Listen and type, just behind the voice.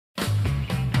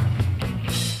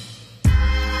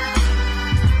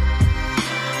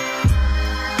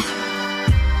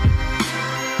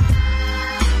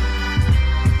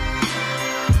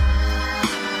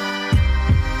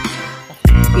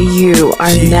are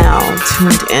now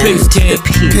tuned in to the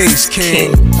Peace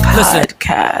King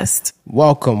podcast.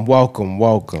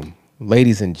 Welcome,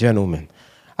 ladies and gentlemen.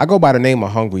 I go by the name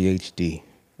of Hungry HD.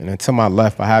 And to my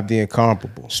left, I have the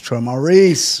incomparable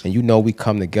Maurice. And you know we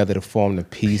come together to form the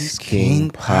Peace King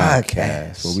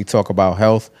podcast, where we talk about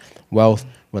health, wealth,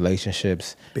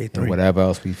 relationships, and whatever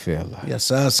else we feel like. Yes,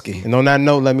 Sirski. And on that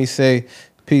note, let me say,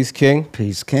 Peace King.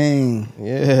 Peace King.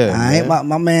 Yeah, I ain't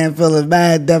my man feeling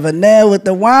bad debonair with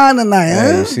the wine tonight,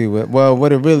 huh? You see,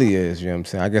 what it really is, you know what I'm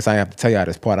saying? I guess I have to tell y'all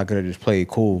this part. I could have just played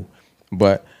cool.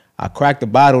 But I cracked the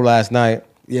bottle last night.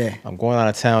 Yeah. I'm going out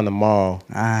of town tomorrow. All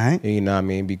right. You know what I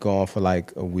mean? Be gone for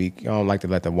like a week. I don't like to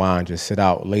let the wine just sit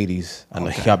out. Ladies, I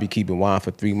know y'all be keeping wine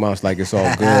for 3 months like it's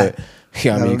all good.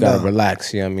 You know what I mean? You got to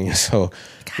relax. You know what I mean? So,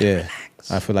 yeah.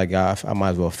 I feel like I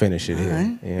might as well finish it here.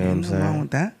 Right. You know what I'm saying? Wrong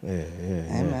with that. Yeah.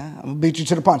 Hey, man, I'm going to beat you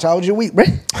to the punch. How was your week, bro?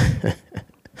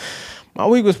 My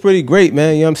week was pretty great,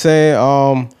 man. You know what I'm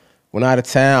saying? Went out of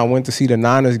town. I went to see the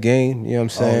Niners game. You know what I'm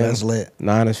saying? Oh, that's lit.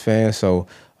 Niners fan. So,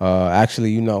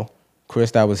 actually, you know,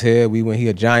 Chris that was here, he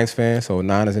a Giants fan. So,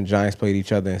 Niners and Giants played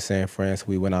each other in San Fran. So,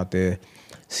 we went out there,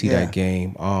 see that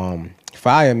game.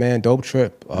 Fire, man. Dope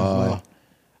trip. I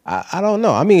don't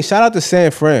know. I mean, shout out to San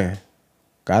Fran.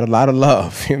 Got a lot of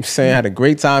love. You know what I'm saying? Had a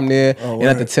great time there. And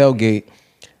at the tailgate,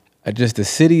 just the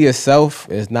city itself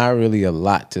is not really a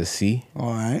lot to see.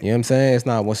 All right. You know what I'm saying? It's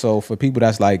not. So for people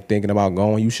that's like thinking about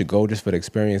going, you should go just for the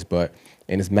experience. And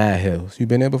it's mad hills. You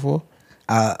been there before?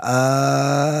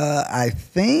 I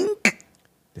think.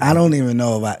 I don't even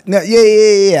know about. No,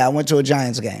 yeah. I went to a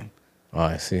Giants game. Oh,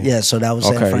 I see. Yeah, so that was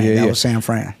San Fran. Yeah, that was San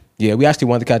Fran. Yeah, we actually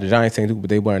wanted to catch the Giants team,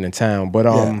 but they weren't in town. But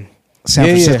San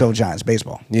Francisco Giants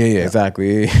baseball. Yeah,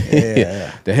 exactly.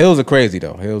 Yeah. The hills are crazy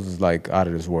though. Hills is like out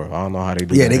of this world. I don't know how they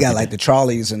do. Yeah, they got like the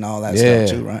trolleys and all that stuff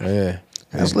too, right? Yeah,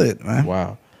 that's lit, man.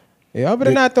 Wow. Yeah, other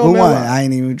than that though, who man. won? I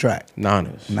ain't even track.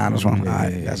 Niners won. All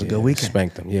right, that's a good weekend.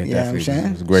 Spanked them. Yeah, you definitely. Know what I'm saying?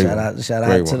 It was a great shout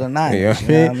one. out to the Niners. Yeah, you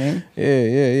know what I mean?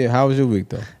 Yeah. How was your week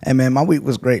though? Hey man, my week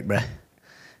was great, bro.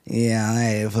 Yeah,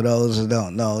 hey, for those who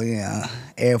don't know,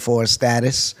 Air Force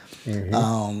status.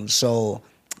 Mm-hmm. So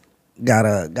got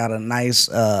a nice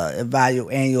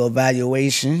annual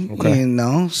evaluation. Okay. You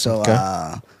know, so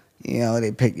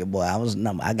they picked your boy.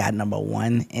 I got number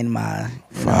 1 in my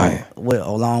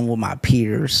along with my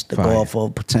peers to go up for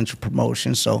a potential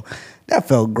promotion. So that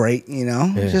felt great. You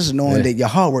know, just knowing that your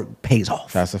hard work pays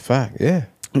off. That's a fact. Yeah.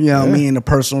 You know what I mean? The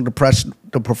personal, the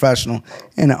professional,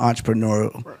 and the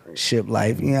entrepreneurship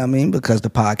life. You know what I mean? Because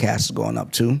the podcast is going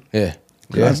up too. Yeah.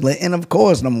 And of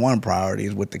course, number 1 priority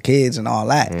is with the kids and all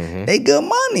that. Mm-hmm. They good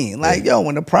money. Like,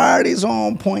 when the priorities are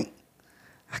on point,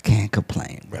 I can't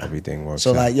complain, bro. Everything works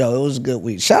So, out. it was a good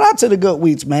week. Shout out to the good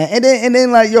weeks, man. And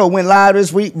then went live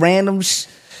this week, random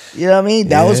you know what I mean?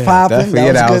 That was popping.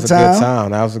 That was a good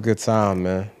time. That was a good time,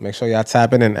 man. Make sure y'all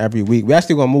tapping in every week. We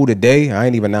actually gonna move the day. I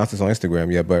ain't even announced this on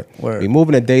Instagram yet, but we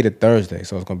moving the day to Thursday.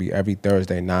 So it's gonna be every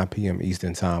Thursday, 9 p.m.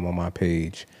 Eastern time on my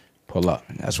page. Pull up.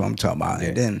 That's what I'm talking about. Yeah.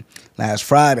 And then last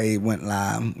Friday went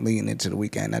live leading into the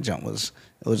weekend. That jump was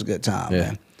a good time,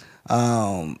 man.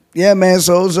 Man.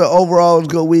 So it was overall a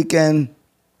good weekend,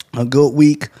 a good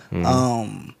week.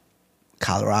 Mm-hmm.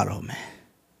 Colorado, man,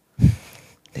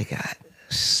 they got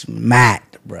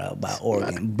smacked, bro, by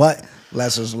Oregon. But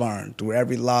lessons learned through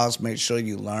every loss. Make sure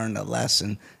you learn the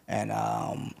lesson. And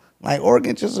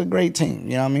Oregon's just a great team.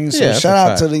 You know what I mean? So shout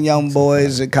out to the young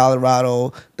boys in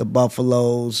Colorado, the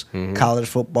Buffaloes, college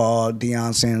football,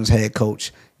 Deion Sanders head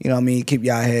coach. You know what I mean? Keep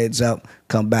y'all heads up.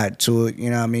 Come back to it.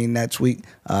 You know what I mean? Next week,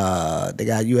 they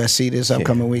got USC this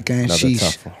upcoming weekend.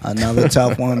 Another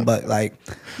tough one. But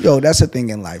that's the thing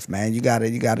in life, man. You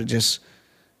gotta just,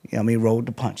 you know what I mean, roll with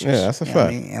the punches. Yeah, that's a fact. What I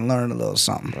mean? And learn a little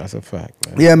something. That's a fact,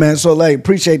 man. Yeah, man. So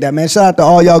appreciate that, man. Shout out to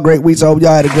all y'all great weeks. I hope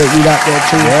y'all had a great week out there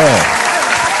too. Yeah.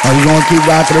 You gonna keep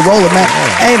rocking and rolling, man.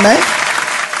 Yeah. Hey, man.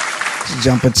 Let's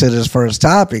jump into this first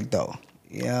topic, though.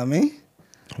 You know what I mean?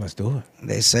 Let's do it.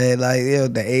 They said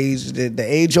the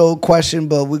age old question,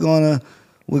 but we're gonna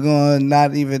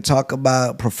not even talk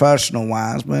about professional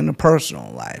wise, but in the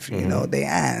personal life. You know, they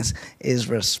ask, is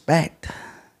respect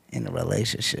in a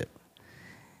relationship,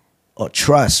 or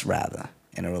trust rather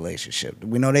in a relationship?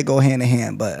 We know they go hand in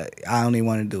hand, but I only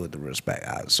want to do with the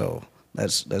respect. So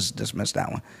let's dismiss that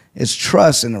one. Is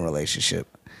trust in a relationship,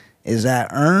 is that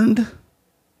earned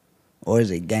or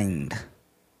is it gained?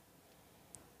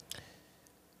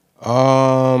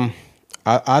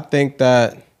 I think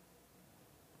that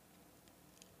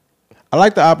I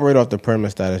like to operate off the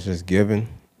premise that it's just given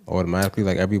automatically.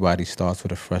 Like everybody starts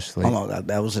with a fresh slate. Hold on,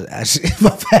 that was actually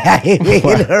my bad.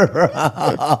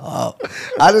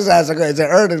 I just asked her, is it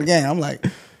earned in the game? I'm like,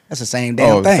 That's the same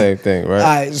damn thing. Same thing, right? All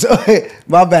right, so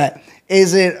my bad.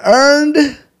 Is it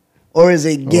earned or is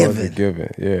it given? Or is it given?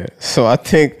 Yeah. So I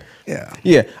think,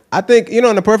 yeah, I think,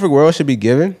 in the perfect world, it should be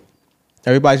given.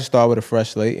 Everybody should start with a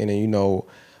fresh slate, and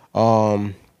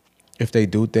then if they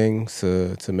do things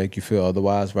to make you feel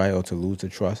otherwise, right, or to lose the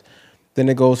trust, then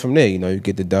it goes from there. You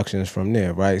get deductions from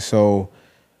there, right? So,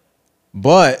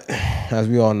 but as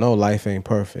we all know, life ain't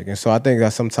perfect, and so I think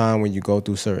that sometimes when you go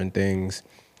through certain things,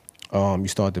 you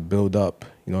start to build up,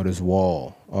 this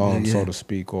wall, so to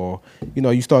speak, or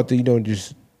you start to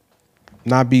just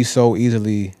not be so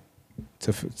easily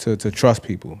to trust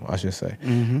people, I should say.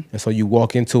 And so you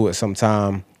walk into it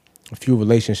sometime, a few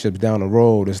relationships down the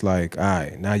road, it's like, all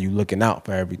right, now you looking out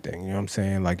for everything. You know what I'm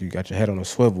saying? Like you got your head on a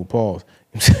swivel, pause.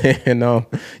 You know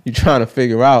what I'm saying? You're trying to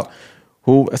figure out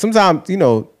who, sometimes, to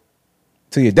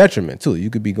your detriment too. You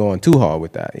could be going too hard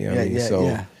with that. You know what I mean?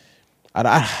 So I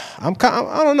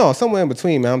don't know, somewhere in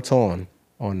between, man. I'm torn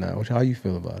on that. How you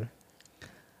feel about it?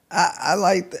 I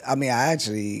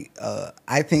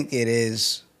think it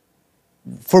is,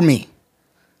 for me.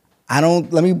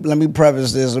 Let me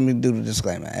preface this. Let me do the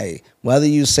disclaimer. Hey, whether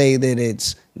you say that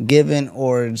it's given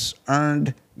or it's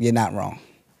earned, you're not wrong.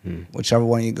 Whichever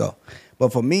one you go.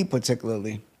 But for me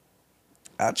particularly,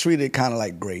 I treat it kind of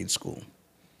like grade school.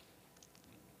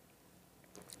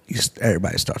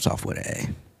 Everybody starts off with an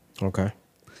A. Okay.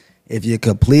 If you're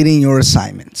completing your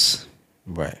assignments,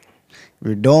 right.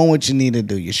 You're doing what you need to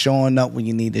do. You're showing up when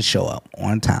you need to show up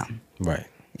on time. Right.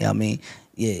 You know what I mean?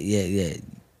 Yeah.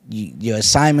 Your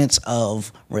assignments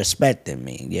of respecting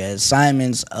me. Your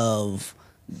assignments of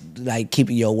like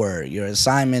keeping your word. Your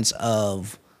assignments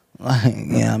of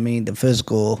the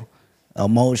physical,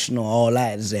 emotional, all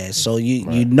that is there. So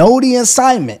you know the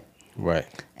assignment. Right.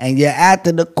 And you're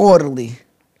acting accordingly.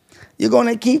 You're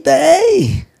gonna keep the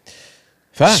A.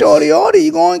 Facts. Shorty order,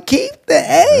 you're gonna keep the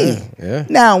A. Yeah.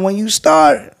 Now when you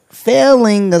start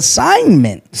failing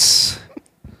assignments,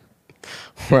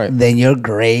 right, then your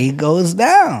grade goes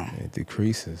down. It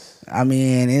decreases. I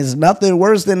mean, it's nothing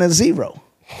worse than a 0.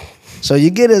 So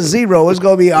you get a 0, it's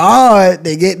gonna be hard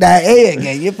to get that A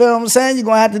again. You feel what I'm saying? You're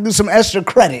gonna have to do some extra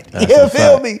credit. You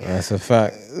feel me? That's a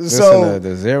fact. So listen,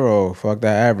 the 0, fuck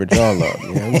that average all up. You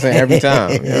know what I'm saying? Every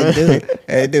time.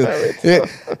 Hey, dude.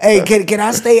 Hey, can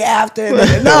I stay after?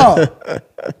 No.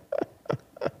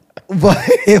 But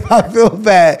if I feel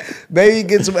bad, maybe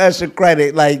get some extra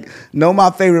credit. Like, know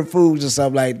my favorite foods or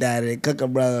something like that, and cook a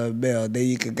brother a meal. Then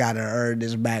you can kind of earn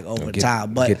this back over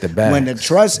time. But when the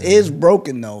trust is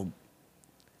broken, though,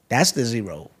 that's the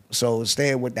 0. So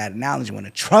staying with that analogy, when the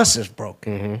trust is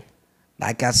broken,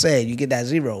 like I said, you get that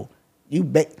 0,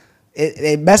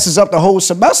 it messes up the whole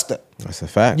semester. That's a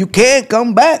fact. You can't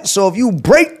come back. So if you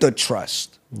break the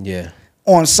trust,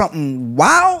 on something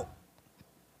wild,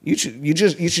 you should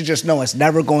just know it's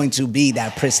never going to be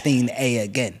that pristine A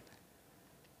again.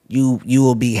 You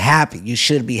will be happy. You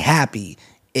should be happy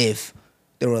if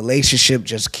the relationship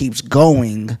just keeps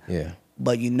going. Yeah.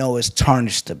 But it's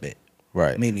tarnished a bit.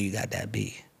 Right. Meaning you got that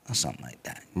B or something like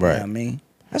that. You right. know what I mean?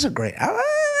 That's a great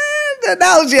the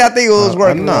analogy. I think it was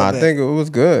working. No, I think it was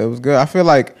good. It was good. I feel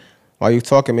like while you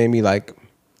talking made me like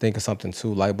think of something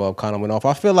too. Light bulb kind of went off.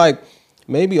 I feel like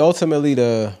maybe ultimately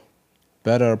the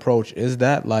better approach is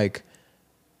that, like,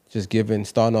 just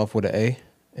starting off with an A,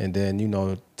 and then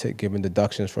giving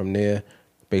deductions from there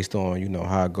based on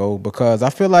how it go. Because I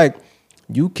feel like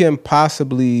you can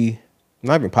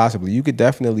you could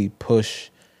definitely push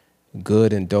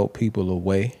good and dope people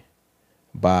away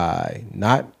by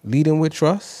not leading with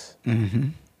trust.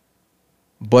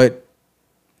 But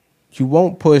you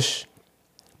won't push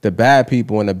the bad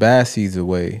people and the bad seeds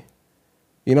away.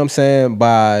 You know what I'm saying?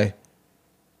 By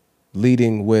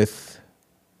leading with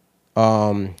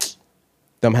them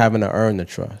having to earn the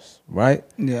trust, right?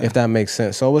 Yeah. If that makes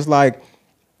sense. So it's like,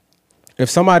 if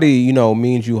somebody,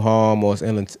 means you harm or is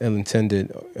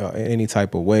ill-intended any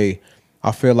type of way,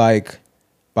 I feel like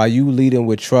by you leading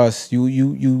with trust,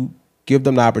 you give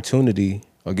them the opportunity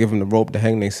or give them the rope to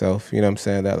hang themselves. You know what I'm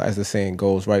saying? That, as the saying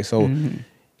goes, right? So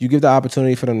you give the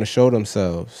opportunity for them to show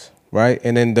themselves, right?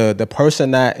 And then the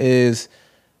person that is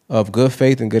of good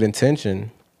faith and good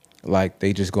intention, like,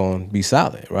 they just gonna be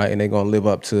solid, right? And they gonna live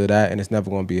up to that, and it's never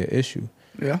gonna be an issue.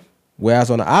 Yeah.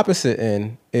 Whereas on the opposite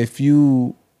end, if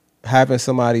you having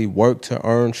somebody work to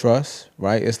earn trust,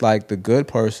 right? It's like the good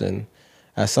person,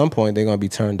 at some point, they're going to be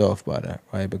turned off by that,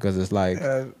 right? Because it's like,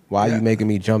 why are you making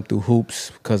me jump through hoops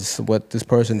because what this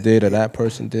person did or that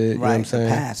person did? You know what I'm saying?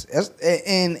 The past.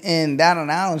 And that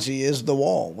analogy is the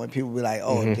wall. When people be like,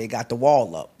 they got the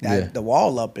wall up. The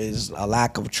wall up is a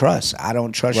lack of trust. I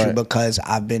don't trust you because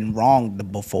I've been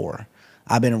wronged before.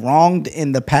 I've been wronged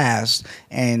in the past,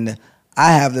 and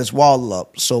I have this wall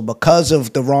up. So because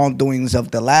of the wrongdoings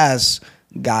of the last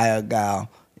guy or gal,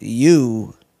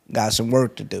 you got some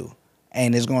work to do.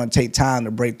 And it's going to take time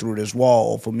to break through this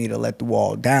wall for me to let the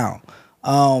wall down.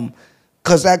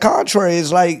 Because that contrary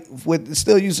is like, with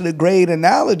still using the grade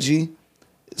analogy,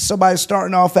 somebody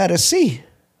starting off at a C.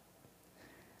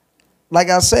 Like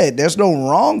I said, there's no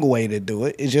wrong way to do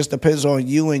it. It just depends on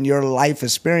you and your life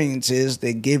experiences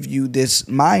that give you this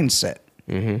mindset.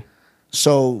 Mm-hmm.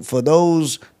 So for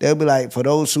those, they'll be like, for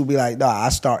those who be like, no, I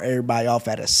start everybody off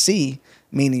at a C,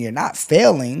 meaning you're not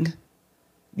failing,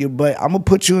 but I'm gonna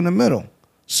put you in the middle.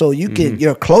 So you can,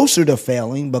 you're closer to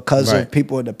failing because of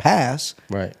people in the past.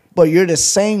 Right. But you're the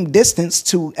same distance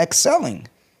to excelling.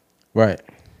 Right.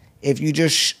 If you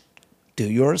just do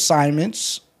your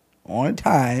assignments on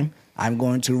time, I'm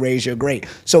going to raise your grade.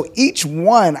 So each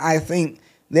one, I think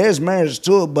there's merits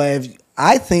to it, but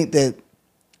I think that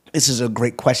this is a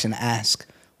great question to ask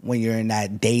when you're in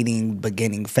that dating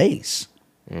beginning phase.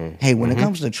 Hey, when it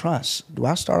comes to trust, do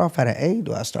I start off at an A?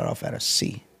 Do I start off at a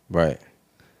C? Right.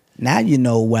 Now you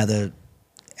know whether,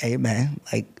 hey man,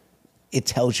 like it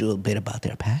tells you a bit about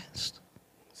their past.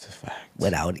 It's a fact.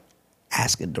 Without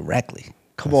asking directly.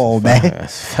 Come on, man.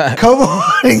 Come on,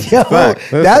 yo.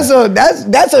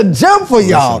 That's a gem for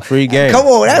y'all. Free game. Come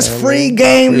on, that's free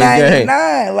game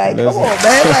 99. Like, come on,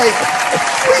 man.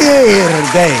 Like, we ain't here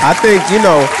today. I think, we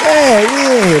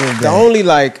ain't here today. The only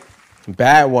like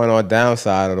bad one or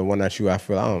downside, or the one that I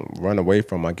feel I don't run away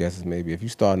from, I guess, is maybe if you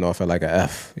starting off at like an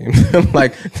F.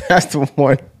 Like that's the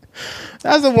one.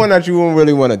 That's the one that you won't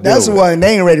really want to do. That's the one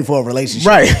they ain't ready for a relationship.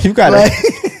 Right. You gotta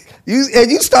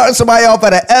you starting somebody off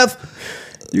at an F.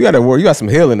 You gotta work. You got some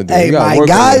healing to do. Hey, you gotta my work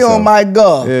guy on my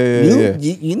girl. Yeah.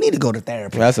 You need to go to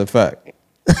therapy. That's a fact.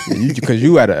 Because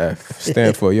you at an F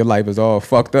stand for. Your life is all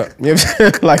fucked up. You know what I'm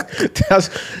saying? Like that's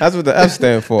what the F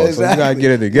stand for. Exactly. So you gotta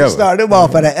get it together. You start them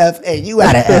off at an F, and you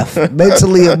at an F.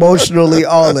 Mentally, emotionally,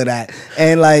 all of that.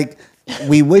 And like,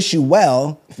 we wish you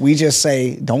well. We just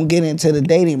say don't get into the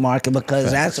dating market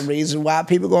because that's the reason why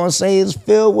people gonna say it's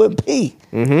filled with P.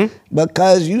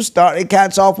 Because you start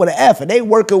cats off with an F and they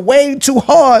working way too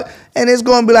hard, and it's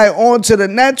gonna be like on to the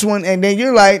next one, and then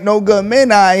you're like no good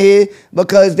men out here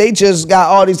because they just got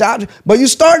all these options. But you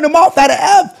starting them off at an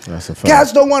F. That's a fact.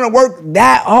 Cats don't want to work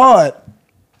that hard.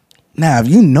 Now, if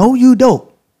you know you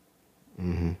dope,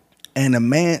 and a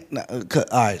man, all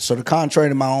right. So the contrary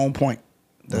to my own point.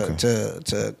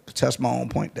 To test my own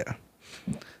point there.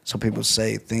 Some people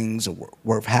say things are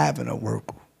worth having or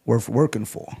worth working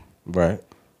for. Right.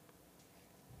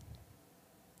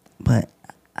 But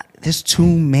there's too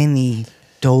many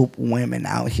dope women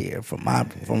out here from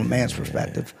a man's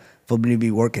perspective for me to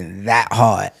be working that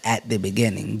hard at the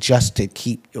beginning just to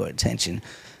keep your attention.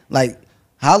 Like,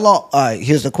 how long? All right,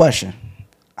 here's the question.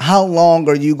 How long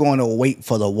are you going to wait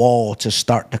for the wall to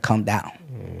start to come down?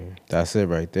 That's it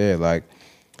right there. Like,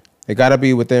 it got to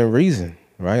be within reason,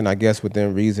 right? And I guess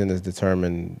within reason is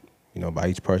determined, by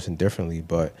each person differently.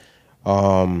 But, you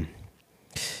know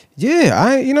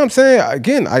what I'm saying?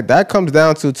 Again, that comes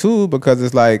down to, too, because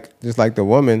it's like, just like the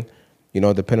woman,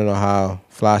 depending on how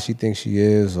fly she thinks she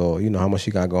is or, how much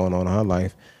she got going on in her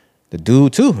life. The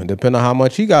dude, too, and depending on how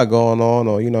much he got going on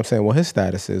or, what his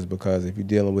status is. Because if you're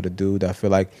dealing with a dude that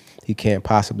feel like he can't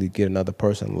possibly get another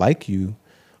person like you,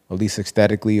 at least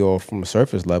aesthetically or from a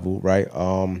surface level, right?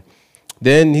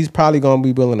 Then he's probably gonna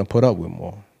be willing to put up with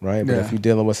more, right? But if you're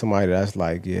dealing with somebody that's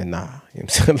like, nah, you know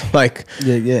what I'm saying? Like,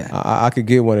 I could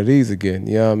get one of these again,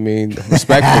 you know what I mean?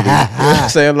 Respectfully, you know what I'm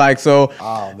saying? Like, so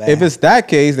if it's that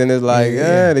case, then it's like,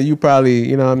 then you probably,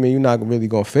 you know what I mean? You're not really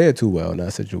gonna fare too well in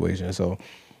that situation. So,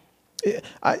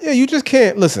 you just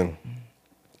can't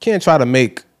can't try to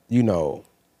make,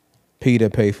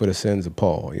 Peter pay for the sins of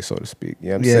Paul, so to speak. You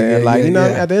know what I'm saying?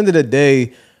 At the end of the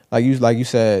day, like you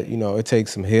said, it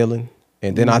takes some healing.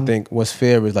 And then I think what's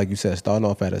fair is, like you said, starting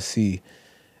off at a C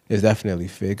is definitely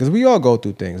fair. Because we all go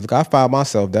through things. Look, I found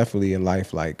myself definitely in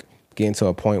life, like, getting to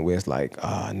a point where it's like,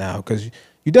 now, because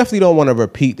you definitely don't want to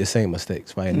repeat the same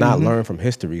mistakes, right? And not learn from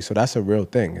history. So that's a real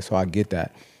thing. And so I get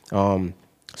that.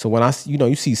 So when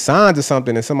you see signs of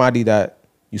something in somebody that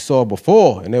you saw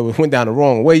before and it went down the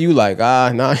wrong way, you like, nah,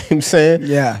 you know what I'm saying?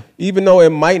 Yeah. Even though it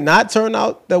might not turn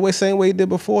out that way, same way it did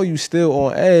before, you still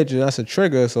on edge, and that's a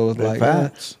trigger. So it's like,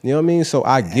 you know what I mean? So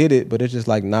I get it, but it's just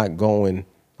like not going,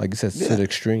 like you said, to the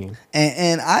extreme.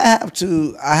 And I have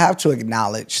to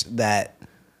acknowledge that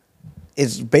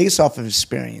it's based off of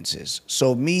experiences.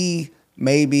 So me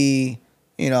maybe,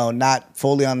 not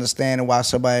fully understanding why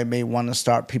somebody may want to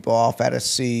start people off at a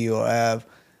C or F.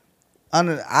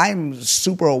 I'm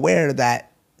super aware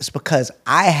that It's because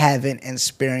I haven't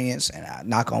experienced, and I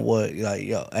knock on wood, like,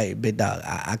 yo, hey, big dog,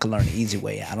 I can learn the easy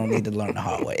way. I don't need to learn the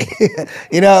hard way.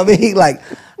 You know what I mean? Like,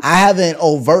 I haven't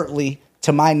overtly,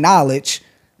 to my knowledge,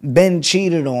 been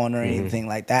cheated on or anything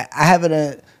like that. I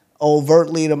haven't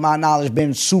overtly, to my knowledge,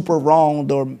 been super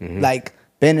wronged or like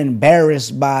been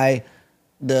embarrassed by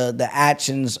the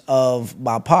actions of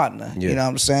my partner. Yeah. You know what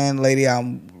I'm saying?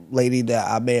 Lady that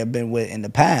I may have been with in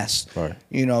the past. Right.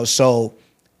 You know, so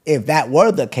if that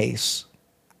were the case,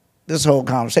 this whole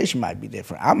conversation might be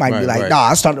different. I might be like, nah,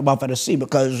 I started off at a C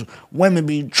because women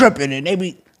be tripping and they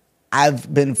be.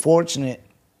 I've been fortunate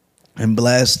and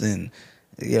blessed and,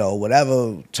 you know,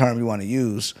 whatever term you want to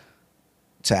use,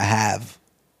 to have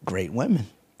great women.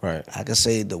 Right. I can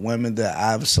say the women that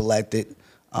I've selected,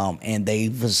 and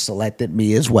they've selected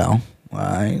me as well. All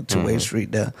right, two-way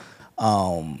street there.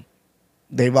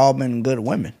 They've all been good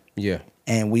women. Yeah.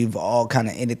 And we've all kind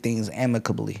of ended things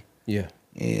amicably. Yeah.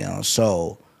 You know,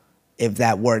 so if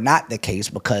that were not the case,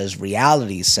 because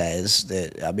reality says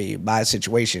that, I mean, my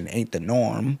situation ain't the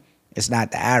norm, it's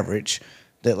not the average,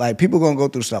 that like people gonna go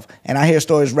through stuff. And I hear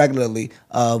stories regularly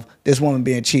of this woman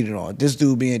being cheated on, this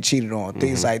dude being cheated on,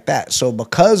 things like that. So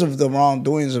because of the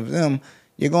wrongdoings of them,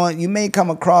 you may come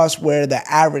across where the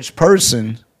average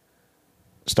person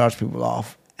starts people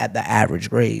off at the average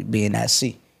grade, being at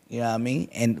C. You know what I mean?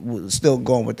 And still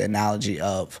going with the analogy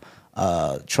of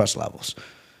trust levels.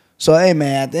 So, hey,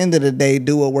 man, at the end of the day,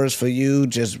 do what works for you.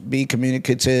 Just be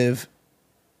communicative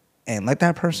and let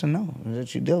that person know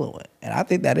that you're dealing with. And I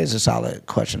think that is a solid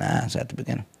question to ask at the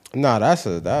beginning. No, that's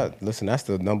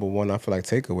the number one, I feel like,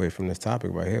 takeaway from this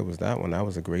topic right here was that one. That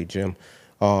was a great gem.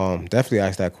 Definitely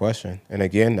ask that question. And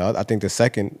again, I think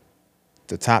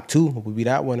the top two would be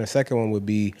that one. The second one would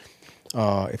be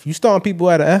if you starting people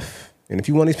at an F, and if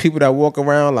you want these people that walk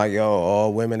around like, yo,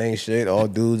 all women ain't shit, all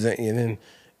dudes ain't, and then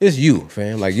it's you,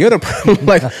 fam. Like, you're the problem.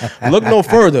 Like, look no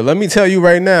further. Let me tell you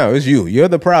right now, it's you. You're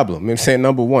the problem. I'm saying,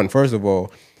 number one, first of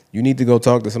all, you need to go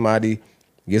talk to somebody,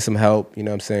 get some help, you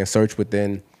know what I'm saying, search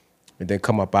within, and then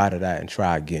come up out of that and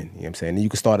try again. You know what I'm saying? And you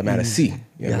can start them at a C. You know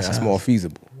what I mean? That's more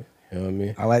feasible. You know what I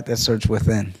mean? I like that search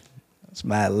within. That's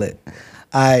mad lit.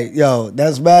 All right, yo,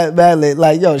 that's mad lit.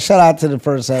 Like, yo, shout out to the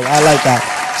first set. I like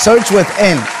that. Search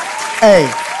within. Hey,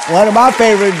 one of my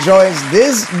favorite joints,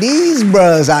 these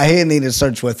bros out here need to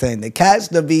search within. The cats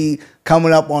to be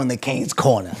coming up on the King's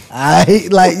Corner. All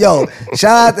right? Like, yo,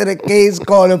 shout out to the King's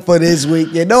Corner for this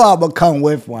week. You know I'm going to come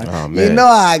with one. Oh, you know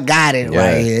I got it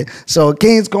right here. So,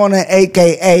 King's Corner,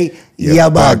 a.k.a. Ya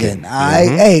Buggin'. All right?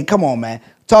 Hey, come on, man.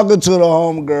 Talking to the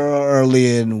homegirl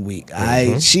earlier in the week. All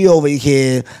right? She over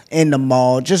here in the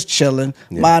mall, just chilling,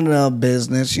 minding her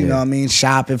business, you know what I mean?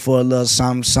 Shopping for a little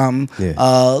something.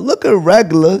 Looking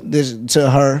regular to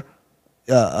her.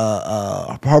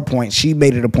 Her point, she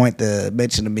made it a point to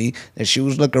mention to me that she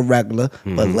was looking regular.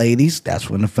 But ladies, that's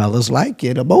when the fellas like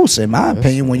you the most, in my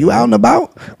opinion. When you out and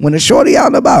about, when the shorty out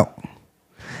and about.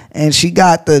 And she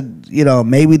got the, you know,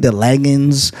 maybe the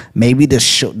leggings, maybe the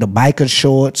biker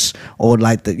shorts, or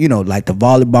like the, you know, like the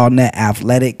volleyball net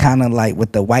athletic kind of like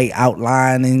with the white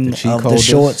outlining of the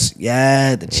shorts.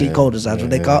 Yeah, the cheek holders, that's what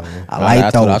they call. I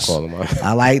like those. That's what I call them.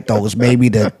 I like those. Maybe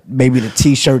the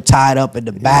t-shirt tied up in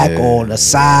the back or the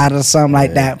side or something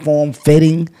like that, form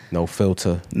fitting. No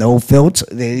filter. No filter.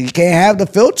 You can't have the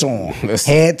filter on.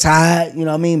 Hair tied, you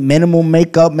know what I mean? Minimal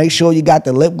makeup. Make sure you got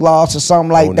the lip gloss or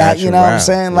something like that. You know what I'm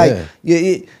saying?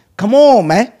 Like, come on,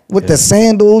 man, with the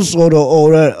sandals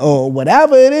or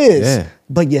whatever it is.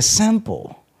 But you're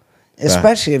simple.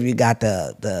 Especially if you got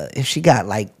if she got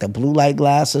like the blue light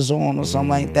glasses on or something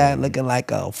like that, looking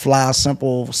like a fly,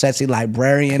 simple, sexy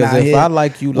librarian out here. Because if I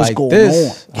like you like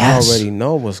this, I already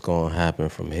know what's going to happen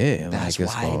from here. That's like,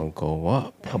 it's going to go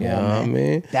up. Come on, man. What I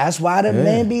mean? That's why the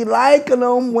men be liking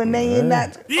them when they in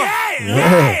that.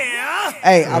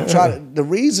 Hey, I'm trying. The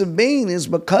reason being is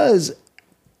because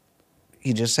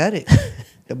you just said it.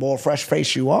 The more fresh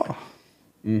face you are,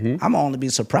 I'm only be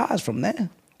surprised from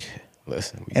there.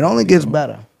 Listen, it only gets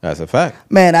better. That's a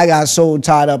fact. Man, I got so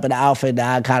tied up in the outfit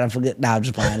that I kind of forget. Nah, I'm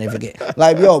just playing. I forget.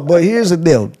 Like, yo, but here's the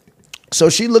deal. So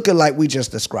she looking like we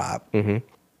just described. And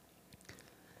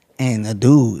the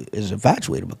dude is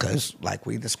infatuated because, like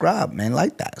we described, men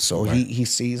like that. So he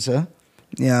sees her.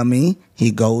 You know what I mean?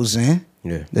 He goes in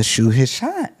to shoot his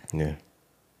shot. Yeah.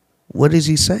 What does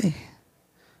he say?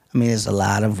 I mean, there's a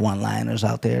lot of one-liners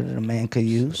out there that a man could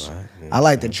use. I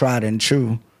like the tried and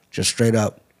true, just straight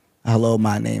up. Hello,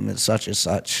 my name is such and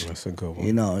such. That's a good one.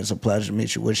 You know, it's a pleasure to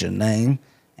meet you. What's your name?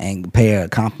 And pay her a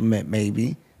compliment,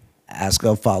 maybe. Ask her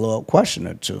a follow-up question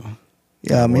or two.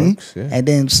 You know what I mean? And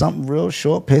then something real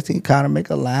short, pithy, kind of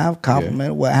make a laugh,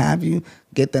 compliment, what have you,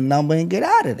 get the number and get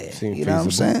out of there. You know what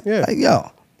I'm saying? Yeah. Like, yo,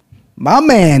 my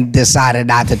man decided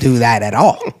not to do that at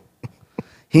all.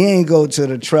 He ain't go to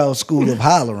the Trail School of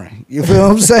Hollering. You feel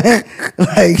what I'm saying?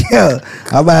 Like, yo,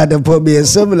 I'm about to put me a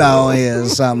seminar on here or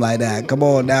something like that. Come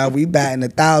on now, we batting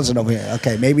 1,000 over here.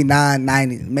 Okay, maybe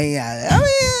 990. Maybe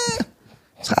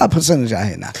it's a high percentage out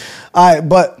here now. All right,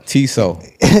 but TSO,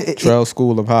 Trail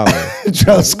School of Hollering.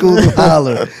 Trail School of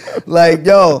Hollering. Like,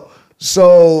 yo,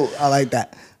 so I like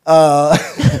that.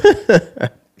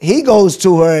 He goes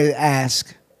to her and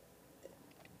asks,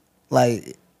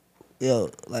 like,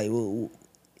 yo, like,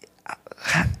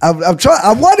 I'm trying.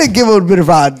 I want to give him a bit of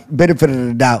a benefit of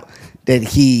the doubt that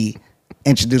he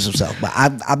introduced himself, but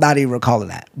I'm not even recalling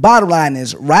that. Bottom line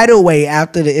is, right away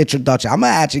after the introduction, I'm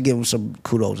gonna actually give him some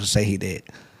kudos and say he did.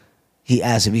 He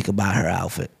asked if he could buy her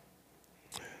outfit,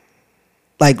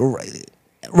 like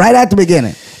right at the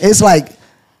beginning. It's like,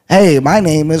 hey, my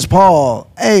name is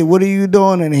Paul. Hey, what are you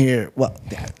doing in here? Well,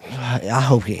 I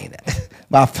hope he ain't that,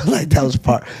 but I feel like that was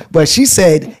part. But she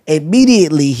said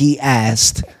immediately he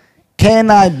asked,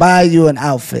 can I buy you an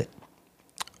outfit?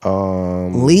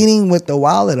 Leading with the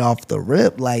wallet off the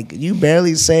rip. Like, you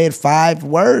barely said 5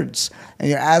 words and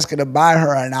you're asking to buy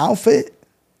her an outfit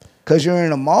because you're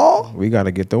in a mall? We got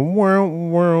to get the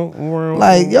world.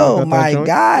 Like, yo, my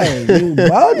guy, you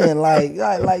bugging.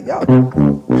 Like, yo.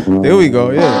 There we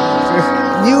go,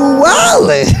 yeah. You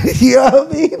wildin'. You know what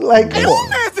I mean? Like, come on.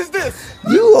 What is this?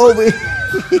 You over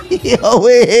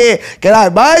here. Can I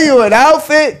buy you an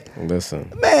outfit?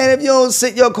 Listen, man, if you don't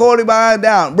sit your corny behind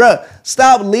down, bruh,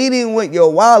 stop leading with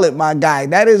your wallet, my guy.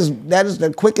 That is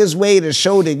the quickest way to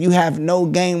show that you have no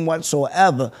game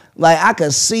whatsoever. Like, I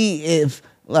could see if,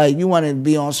 like, you want to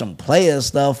be on some player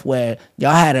stuff where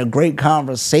y'all had a great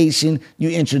conversation, you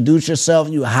introduce yourself,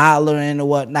 you hollering or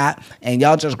whatnot, and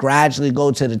y'all just gradually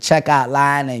go to the checkout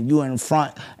line and you in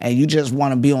front and you just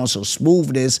want to be on some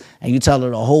smoothness and you tell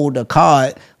her to hold the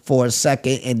card for a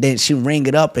second and then she ring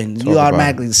it up and you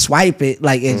automatically swipe it,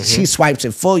 like, and she swipes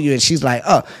it for you and she's like,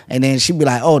 and then she be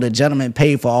like, oh, the gentleman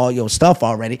paid for all your stuff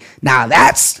already. Now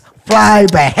that's fly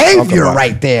behavior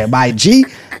right there, my G.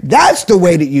 That's the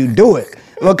way that you do it.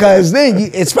 Because then,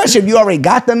 especially if you already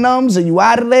got the numbers and you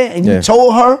out of there and you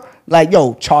told her, like,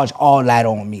 yo, charge all that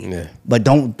on me. Yeah. But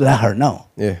don't let her know.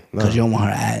 Yeah. Because you don't want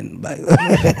her adding. Like,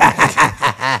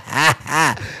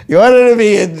 you want her to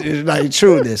be like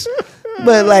trueness.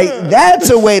 But, like,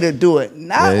 that's a way to do it.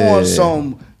 Not on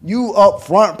some, you up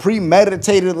front,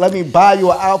 premeditated, let me buy you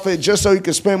an outfit just so you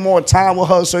can spend more time with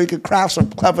her so you can craft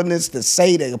some cleverness to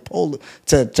say to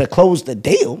close the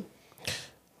deal.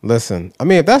 Listen, I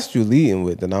mean, if that's what you're leading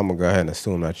with, then I'm going to go ahead and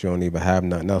assume that you don't even have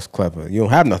nothing else clever. You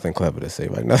don't have nothing clever to say,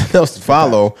 right? Nothing else to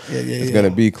follow is going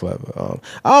to be clever.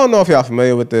 I don't know if y'all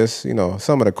familiar with this. You know,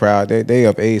 some of the crowd, they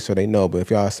of age, so they know. But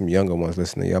if y'all have some younger ones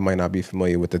listening, y'all might not be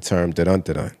familiar with the term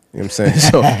da-dun-da-dun. You know what I'm saying?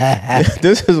 So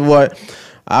this is what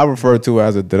I refer to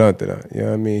as a da-dun-da-dun. You know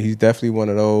what I mean? He's definitely one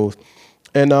of those.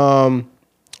 And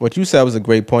what you said was a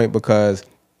great point because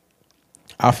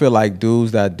I feel like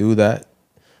dudes that do that,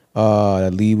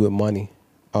 that lead with money,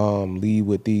 lead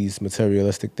with these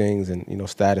materialistic things and, you know,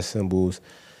 status symbols,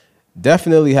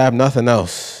 definitely have nothing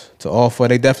else to offer.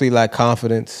 They definitely lack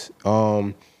confidence.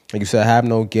 Like you said, have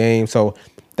no game. So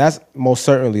that's most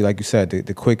certainly, like you said,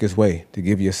 the quickest way to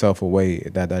give yourself away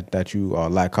that you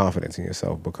lack confidence in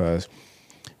yourself, because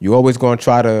you're always going to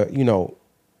try to, you know,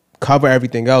 cover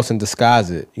everything else and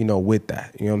disguise it, you know, with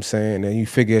that. You know what I'm saying? And you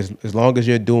figure as long as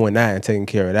you're doing that and taking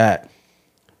care of that,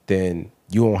 then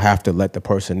you won't have to let the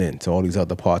person in to all these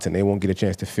other parts, and they won't get a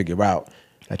chance to figure out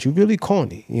that you really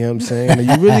corny. You know what I'm saying? And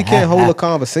you really can't hold a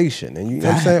conversation. And you know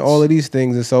what I'm saying? All of these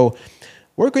things. And so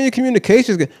work on your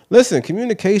communications. Listen,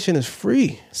 communication is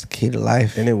free. It's the key to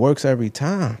life. And it works every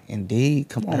time. Indeed.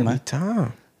 Come on, man. Every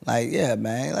time. Like, yeah,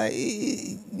 man. Like,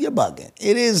 you're bugging.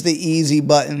 It is the easy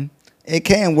button. It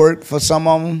can work for some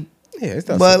of them. Yeah, it's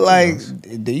but, like,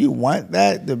 do you want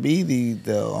that to be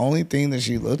the only thing that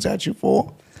she looks at you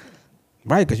for?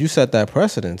 Right, because you set that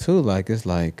precedent, too. Like, it's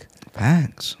like,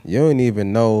 facts. You don't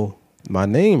even know my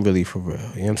name really for real. You know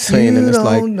what I'm saying? You and it's don't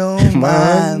like, know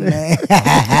my name. You know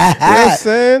what I'm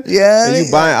saying? Yeah. And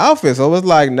you buying outfits. So it's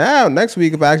like, now, next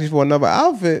week, if I ask you for another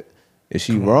outfit, is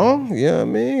she wrong? You know what I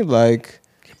mean? Like,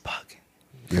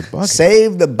 you're bugging.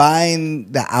 Save the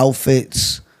buying the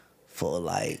outfits for,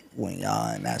 like, when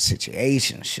y'all in that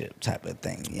situationship type of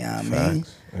thing. You know what I mean?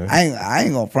 Yeah. I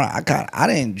ain't gonna front. I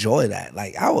didn't enjoy that.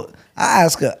 Like, I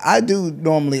ask her. I do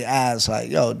normally ask, like,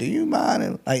 yo, do you mind?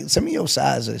 And, like, send me your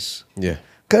sizes. Yeah.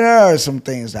 Cause there are some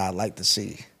things that I'd like to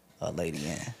see a lady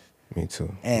in. Me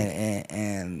too.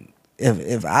 And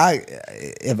if I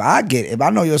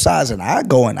know your size and I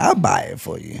go and I buy it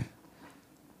for you,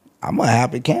 I'm a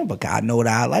happy camper. I know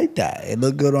that I like that. It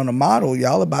look good on the model.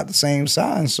 Y'all about the same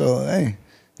size, so hey,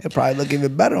 it probably look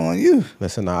even better on you.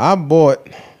 Listen, now, I don't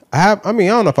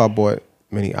know if I bought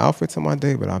many outfits on my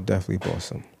day, but I've definitely bought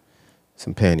some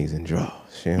panties and drawers.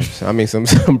 You know what I'm saying? I mean,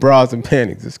 some bras and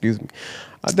panties. Excuse me.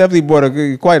 I definitely bought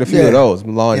quite a few of those.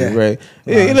 Laundry, right?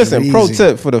 Yeah, listen, pro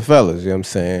tip for the fellas. You know what I'm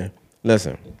saying?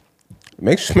 Listen,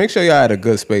 make sure y'all at a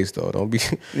good space though. Don't be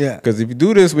because if you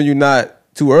do this when you're not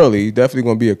too early, you're definitely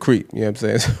gonna be a creep. You know what I'm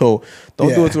saying? So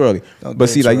don't do it too early. But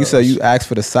see, like you said, you ask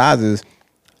for the sizes.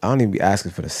 I don't even be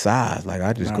asking for the size. Like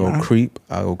I just go creep.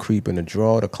 I go creep in the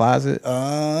drawer, the closet.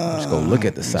 Just go look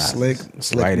at the size. Slick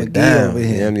write McGee it down. over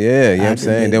here. You know what I'm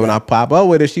saying? Then when I pop up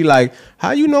with it, she like,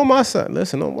 how you know my son?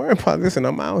 Listen, don't worry about it. Listen,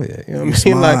 I'm out here. You know what I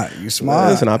mean? Like, you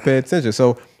smart. Listen, I pay attention.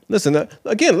 So listen,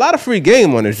 again, a lot of free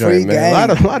game on this joint,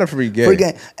 man. A lot of free game. Free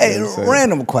game. Hey,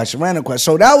 random question.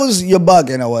 So that was your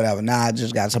bugging or whatever. Now I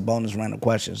just got some bonus random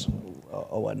questions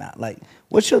or whatnot. Like,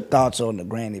 what's your thoughts on the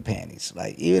granny panties?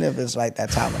 Like, even if it's like that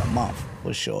time of the month,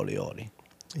 what's shorty orty?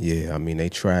 Yeah, I mean they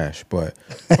trash, but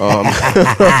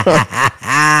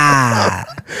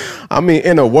I mean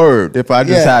in a word, if I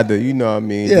just had to, you know what I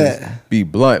mean, just be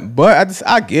blunt. But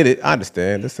I get it. I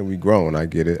understand. Listen, we grown. I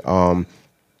get it.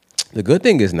 The good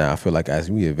thing is now I feel like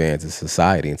as we advance in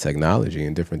society and technology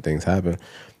and different things happen,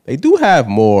 they do have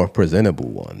more presentable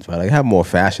ones, right? They have more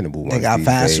fashionable ones. They got these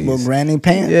fashionable days. granny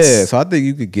pants. Yeah, so I think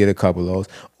you could get a couple of those.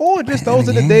 Or just those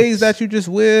are the days that you just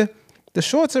wear the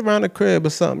shorts around the crib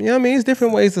or something. You know what I mean? It's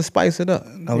different ways to spice it up.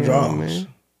 No drawers.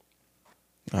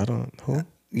 I don't. Who?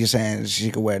 You're saying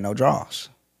she could wear no drawers?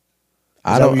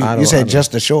 You said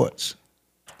just the shorts.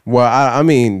 Well, I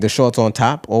mean the shorts on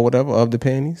top or whatever of the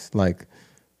panties, like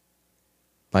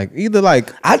either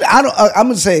like I'm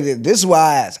gonna say that this is why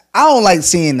I ask. I don't like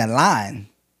seeing the line.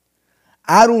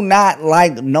 I do not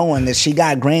like knowing that she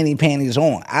got granny panties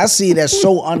on. I see that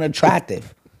so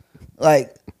unattractive.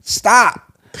 Like,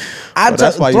 stop.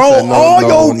 That's why throw you said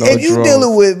no if you drawers.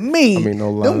 dealing with me,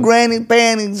 no them line. granny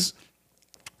panties,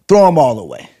 throw them all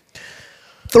away.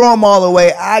 Throw them all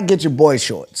away. I get your boy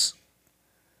shorts.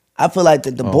 I feel like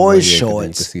that the boys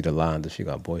shorts. You can see the line that she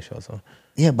got boy shorts on.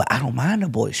 Yeah, but I don't mind the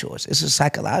boy shorts. It's a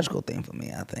psychological thing for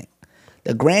me, I think.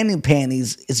 The granny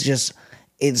panties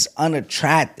it's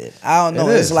unattractive. I don't know.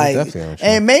 It's like,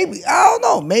 and maybe, I don't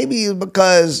know, maybe it's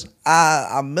because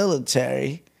I'm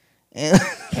military. And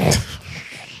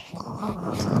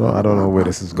well, I don't know where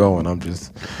this is going. I'm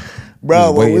just we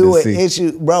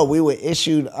were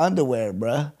issued underwear,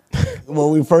 bro.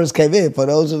 When we first came in, for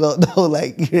those who don't know,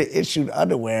 like you're issued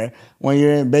underwear when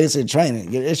you're in basic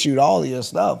training. You're issued all of your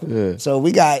stuff. Yeah. So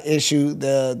we got issued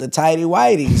the tighty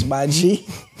whities, my G.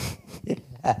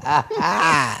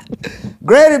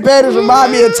 Granny panties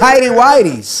remind me of tighty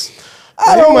whities.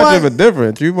 Ain't much of a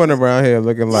difference. You run around here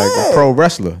looking like a pro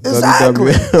wrestler. Exactly.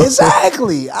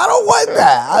 Exactly. I don't want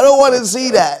that. I don't want to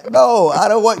see that. No, I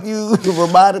don't want you to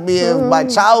remind me of my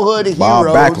childhood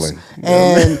heroes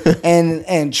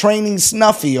and training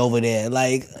Snuffy over there,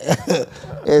 like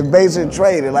in basic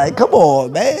training. Like, come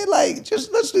on, man. Like,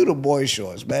 just let's do the boy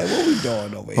shorts, man. What we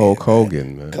doing over here? Hulk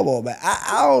Hogan, man. Come on, man.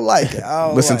 I don't like it.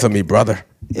 Listen to me, brother.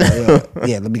 Yeah,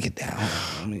 let me get down.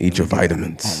 Eat your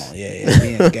vitamins. Hold on, yeah,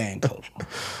 be in the game, coach.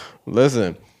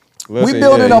 Listen, we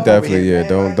building up definitely, over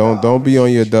here, Don't be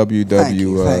on your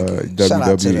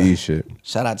WWE shit.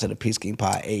 Shout out to the Peace King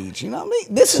Pod Age. You know what I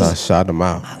mean? This is shout them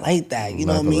out. I like that. You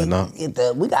know what I mean?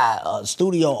 We got a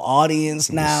studio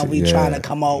audience now. We trying to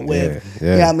come out with. You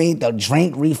know what I mean? The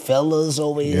drink refillers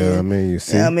over here. Yeah, you know I mean, you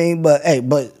see. You know what I mean? But hey,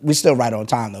 we still right on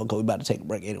time though, because we about to take a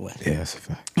break anyway. Yeah, that's a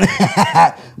fact.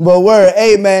 But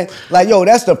hey man, like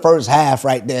that's the first half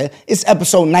right there. It's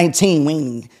episode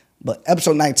 19. But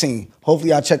episode 19,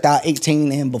 hopefully y'all checked out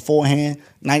 18 and beforehand.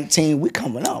 19, we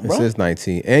coming up, bro. This is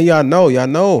 19. And y'all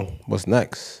know what's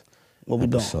next. What we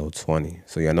doing? Episode 20.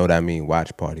 So y'all know that mean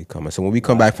watch party coming. So when we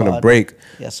come back from the break,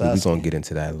 we're going to get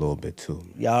into that a little bit too.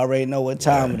 Y'all already know what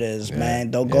time it is, man.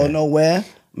 Don't go nowhere.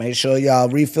 Make sure y'all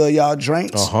refill y'all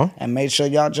drinks. And make sure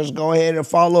y'all just go ahead and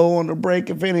follow on the break,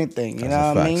 if anything. You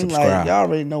know what I mean? Subscribe. Like, y'all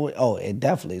already know it. Oh, it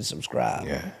definitely subscribe.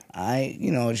 Yeah. All right.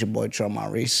 You know, it's your boy, Trump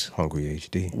Maurice. Hungry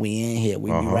HD. We in here.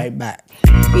 We be right back.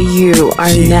 You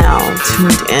are now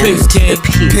tuned in to the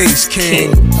Peace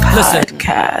King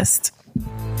podcast.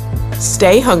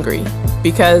 Stay hungry,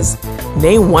 because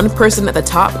name one person at the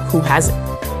top who hasn't.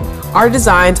 Our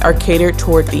designs are catered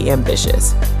toward the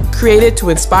ambitious, created to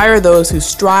inspire those who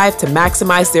strive to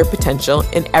maximize their potential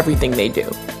in everything they do.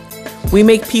 We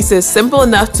make pieces simple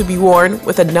enough to be worn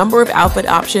with a number of outfit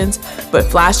options, but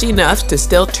flashy enough to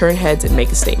still turn heads and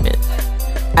make a statement.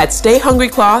 At Stay Hungry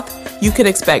Cloth, you can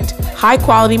expect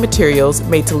high-quality materials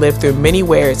made to live through many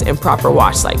wears and proper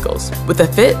wash cycles, with a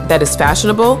fit that is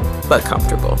fashionable but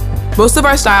comfortable. Most of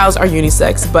our styles are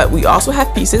unisex, but we also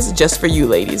have pieces just for you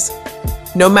ladies.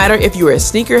 No matter if you are a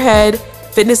sneakerhead,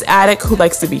 fitness addict who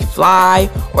likes to be fly,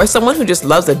 or someone who just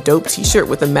loves a dope t-shirt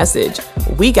with a message,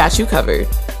 we got you covered.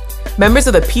 Members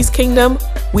of the Peace Kingdom,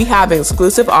 we have an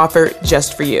exclusive offer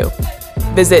just for you.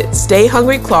 Visit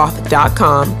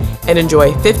stayhungrycloth.com and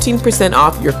enjoy 15%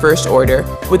 off your first order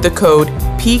with the code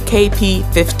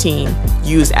PKP15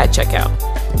 used at checkout.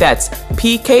 That's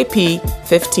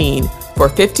PKP15 for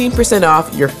 15%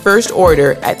 off your first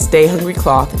order at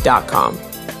stayhungrycloth.com.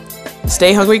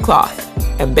 Stay Hungry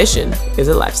Cloth. Ambition is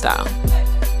a lifestyle.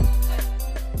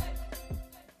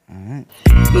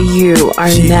 You are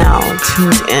now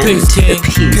tuned in to the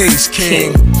Peace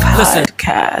King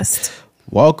podcast.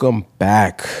 Welcome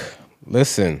back.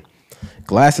 Listen,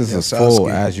 glasses are full,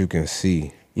 as you can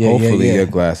see. Hopefully your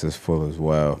glass is full as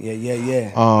well.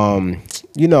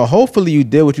 Hopefully you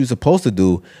did what you're supposed to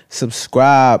do.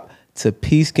 Subscribe to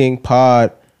Peace King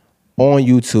Pod on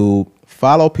YouTube.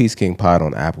 Follow Peace King Pod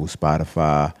on Apple,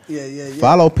 Spotify.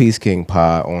 Follow Peace King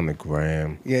Pod on the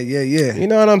gram. You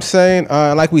know what I'm saying?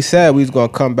 Like we said, we was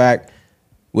gonna come back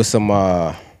with some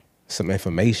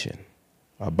information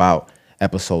about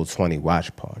episode 20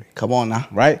 watch party. Come on now.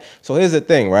 Right? So here's the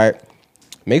thing, right?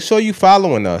 Make sure you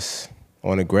following us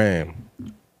on the gram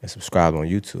and subscribe on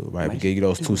YouTube, right? We gave you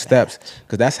those 2 steps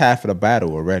because that's half of the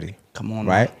battle already. Come on,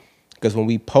 right? Because when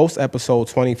we post episode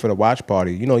 20 for the watch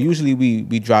party, usually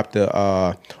we drop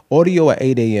the audio at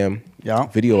 8 a.m.,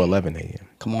 video 11 a.m.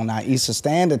 Come on now, Eastern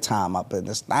Standard Time up in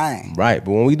this thing. Right,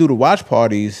 but when we do the watch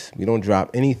parties, we don't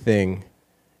drop anything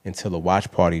until the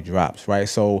watch party drops, right?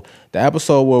 So the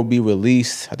episode will be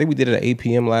released, I think we did it at 8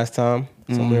 p.m. last time,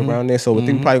 somewhere around there. So I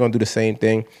think we're probably going to do the same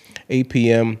thing, 8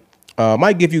 p.m.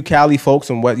 Might give you Cali folks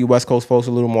and you West Coast folks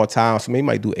a little more time, so maybe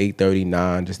might do 8:30,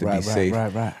 9 just to be safe.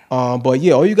 Right. But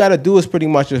yeah, all you got to do is pretty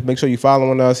much just make sure you're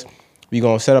following us. We're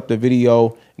going to set up the video,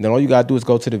 and then all you got to do is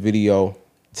go to the video,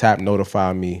 tap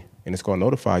notify me, and it's going to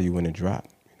notify you when it drops.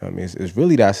 I mean, it's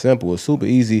really that simple. It's super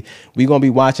easy. We're going to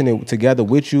be watching it together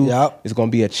with you. It's going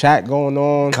to be a chat going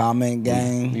on. Comment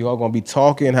game. We all going to be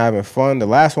talking, having fun. The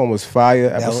last one was fire,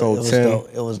 episode 10.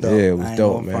 It was dope. Yeah, it was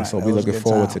dope, man. So we looking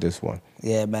forward to this one.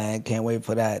 Yeah, man. Can't wait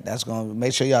for that. That's going to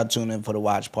make sure y'all tune in for the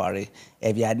watch party.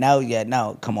 If y'all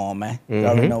know. Come on, man. You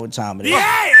already know what time it is.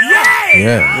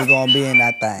 Yeah. We're going to be in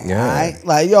that thing. All right?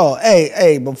 Like, yo,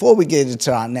 hey, before we get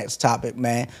into our next topic,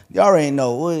 man, you already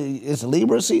know it's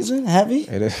Libra season, heavy?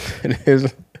 It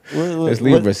is. It's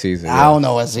Libra season. I don't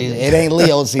know what season. It ain't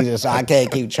Leo season, so I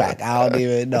can't keep track. I don't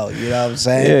even know. You know what I'm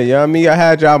saying? Yeah, you know what I mean? I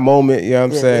had y'all moment, you know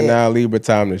what I'm saying? Now Libra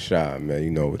time to shine, man.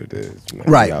 You know what it is. Man.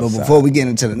 Right, but before we get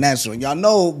into the next one, y'all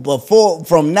know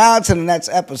from now to the next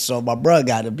episode, my brother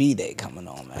got a B-Day coming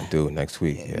on, man. I do, next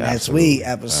week. Yeah, next week,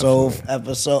 episode,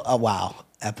 episode.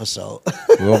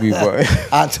 We'll be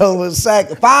October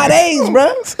 2nd. 5 days,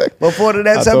 bro. Before the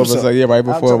next episode. Yeah, right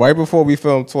before we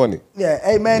film 20. Yeah,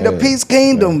 hey man, the Peace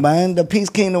Kingdom, man. The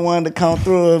Peace Kingdom wanted to come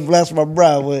through and bless my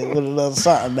brother with a little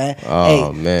something, man.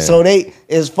 Oh, man. So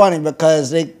it's funny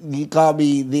because you call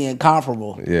me the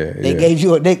incomparable. Yeah. They gave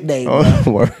you a nickname,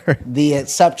 the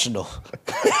Exceptional. Come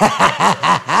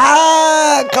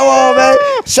on, man.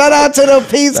 Shout out to the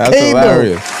Peace Kingdom.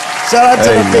 Hilarious. Shout out to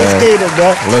the Peace Kingdom,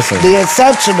 bro. Listen. The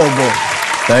Exceptional, bro.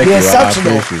 Thank the you.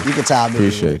 Exceptional. You can tell me.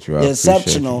 Appreciate you. The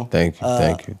Exceptional. Thank you.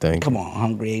 Come on,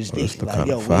 Hungry HD. Like,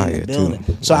 yo, we in the building.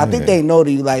 Too. So I think they know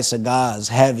that you like cigars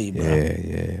heavy, bro.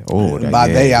 Yeah. Oh, by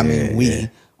they, I mean we.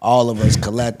 All of us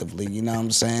collectively, you know what I'm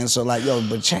saying? So like, yo,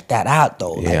 but check that out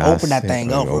though. Like, open that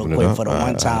thing up real quick for the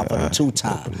one time, for the 2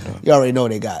 time. You already know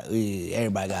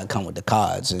everybody got to come with the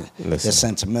cards and the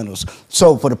sentimentals.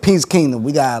 So for the Peace Kingdom,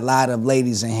 we got a lot of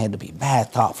ladies in here to be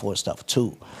mad thoughtful and stuff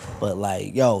too. But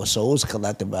like, yo, so it was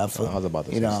collective effort. I was about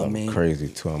to say something crazy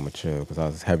too. I'm a chill because I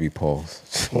was heavy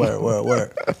pulse.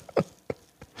 Word.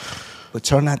 But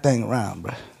turn that thing around,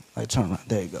 bro. Like turn around.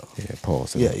 There you go. Yeah,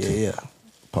 pause. Yeah.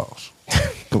 Pause.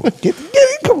 Come on. Get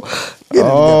it. Come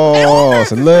on.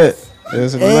 It's lit.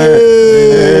 It's lit.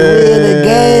 Hey, in the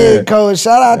game, coach.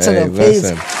 Shout out to the Peace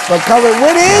for coming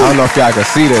with it. I don't know if y'all can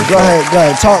see this. Go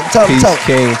ahead. Talk. Peace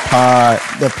King Pod.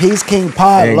 The Peace King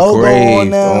Pod logo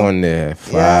on there.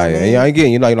 Fire. Yeah,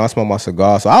 and I smoke my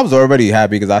cigar. So I was already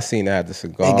happy because I seen that the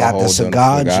cigar. They got the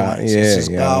cigar joints. Yeah, the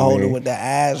cigar holder with the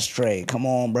ashtray. Come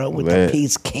on, bro. With the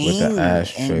Peace King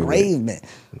engravement.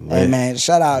 Hey man,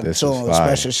 shout out to him.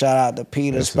 Special shout out to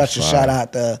Peter. Special shout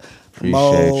out to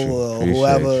Mo,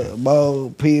 whoever,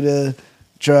 Mo, Peter,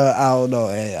 I don't know,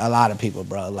 a lot of people,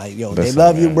 bro. Like, yo, they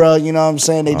love you, bro. You know what I'm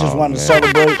saying? They just want to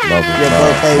celebrate your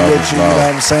birthday with you. You know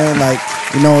what I'm saying? Like,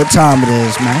 you know what time it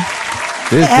is, man.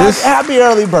 Happy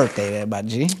early birthday there, my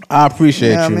G. I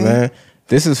appreciate you, man.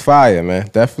 This is fire, man.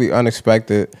 Definitely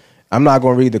unexpected. I'm not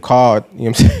gonna read the card, you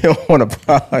know what I'm saying, on the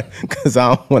pod, because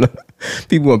I don't wanna,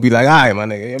 people gonna be like, all right, my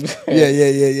nigga, you know what I'm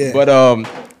saying? Yeah. But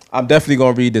I'm definitely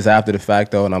gonna read this after the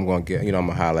fact though, and I'm gonna get, I'm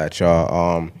gonna holler at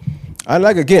y'all. I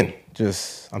like, again,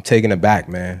 I'm taking it back,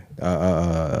 man.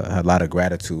 A lot of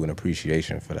gratitude and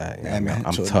appreciation for that. Yeah, man.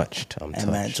 I'm touched. I'm touched.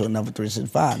 Man, to another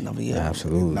 365, another year.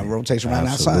 Absolutely. Another rotation around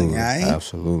outside. Yeah,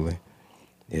 absolutely.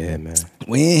 Yeah, man.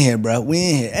 We in here, bro. We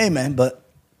in here. Hey, man, but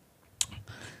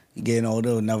you getting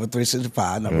older, another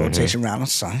 365, another rotation around the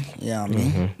sun. You know what I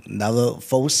mean? Another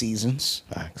 4 seasons.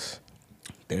 Facts.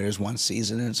 There is one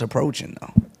season that's approaching,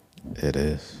 though. It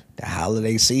is. The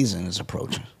holiday season is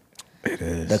approaching. It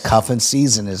is. The cuffing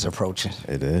season is approaching.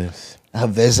 It is. A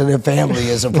visiting family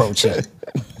is approaching.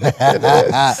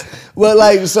 Well,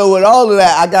 like, so with all of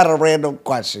that, I got a random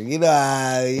question. You know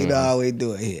how we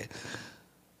do it here.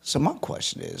 So my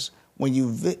question is, when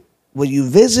you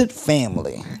visit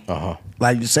family,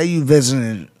 like you say you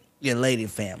visiting your lady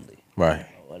family, right,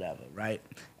 or whatever, right,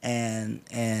 and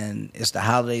it's the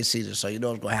holiday season, so you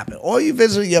know what's gonna happen, or you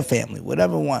visit your family,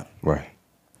 whatever one, right.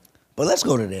 But let's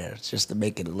go to there just to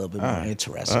make it a little bit more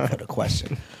interesting for the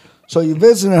question. So you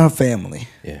visiting her family,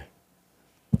 yeah.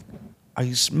 Are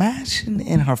you smashing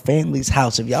in her family's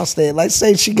house? If y'all stay, let's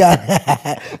say she got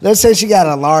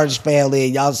a large family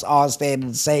and y'all all staying in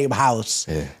the same house,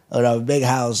 or a big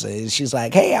house, and she's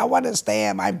like, "Hey, I want to stay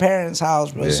at my parents'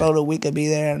 house, but so that we could be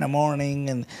there in the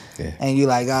morning." And you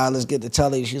like, let's get the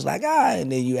telly. She's like,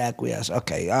 and then you acquiesce.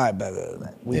 Okay, all right, baby,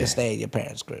 we can stay at your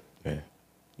parents' crib. Yeah.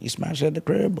 You smash at the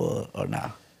crib or nah?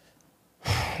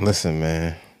 Listen,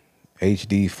 man.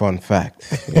 HD fun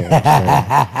fact. You know what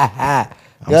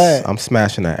I'm saying? I'm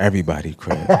smashing at everybody's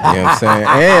crib. You know what I'm saying?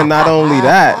 And not only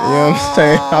that, you know what I'm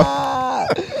saying?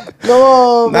 Come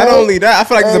on, not man. only that, I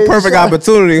feel like it's a perfect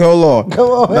opportunity. Hold on. Come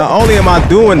on. Not only am I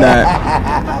doing that,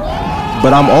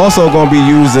 but I'm also going to be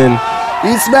using...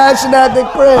 You smashing at the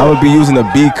crib. I'm going to be using a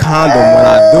B Condom when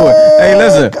I do it. Hey,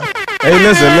 listen. You know what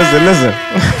I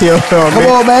mean? Come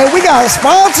on, man. We got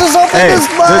sponsors up in this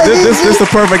money. This is the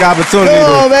perfect opportunity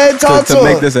to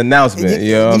make this announcement.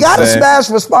 You know what you got to smash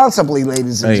responsibly,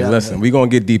 ladies and gentlemen. Hey, listen, we're going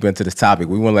to get deep into this topic.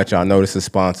 We want to let y'all know this is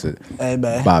sponsored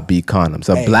by B Condoms,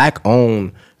 a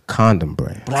black-owned condom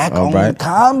brand. Black-owned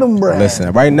condom brand.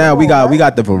 Listen, right now we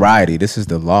got the variety. This is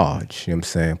the large. You know what I'm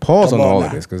saying? Pause on all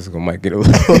of this because it might get a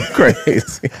little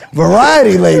crazy.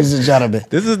 Variety, ladies and gentlemen.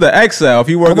 This is the XL. If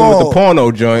you're working with the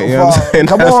porno joint, you know what I'm saying?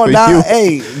 Come on now.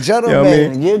 Hey, gentlemen, you know what I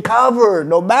mean? You're covered.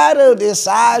 No matter the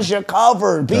size, you're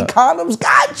covered. B Condoms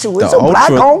got you. It's a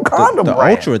black-owned condom brand.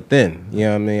 The ultra thin. You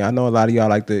know what I mean? I know a lot of y'all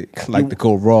like to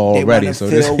go raw already. So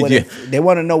they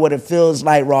want to know what it feels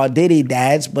like raw diddy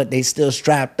dads, but they still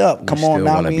strapped up. Come on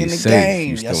now, be in the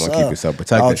game. You still want to keep yourself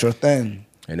protected. Ultra thin.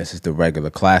 And this is the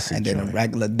regular classic. And then the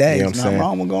regular day. You know what I'm saying? Nothing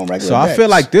wrong with going regular So I feel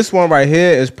like this one right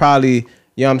here is probably,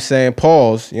 you know what I'm saying,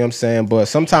 pause, you know what I'm saying? But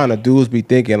sometimes the dudes be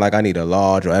thinking like I need a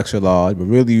large or extra large, but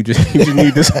really you just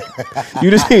need this.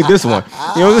 You just need this one.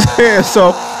 You know what I'm saying?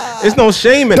 So it's no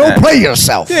shame in that. Don't play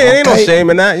yourself. Yeah, ain't no shame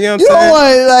in that. You know what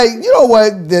I'm saying? You don't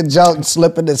want the junk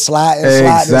slipping and sliding.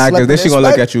 Exactly. Then she gonna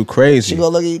look at you crazy. She gonna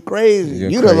look at you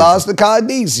crazy. You done lost the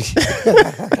Cardeezy.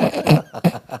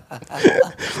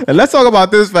 And let's talk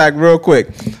about this fact real quick.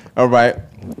 All right.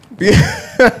 B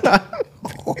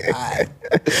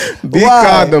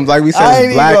Condoms, like we said,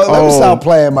 is black owned. Let me stop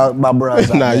playing my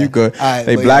brothers. Nah, you good.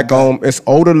 They black owned. It's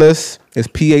odorless. It's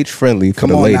pH friendly for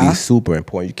the ladies. Now. Super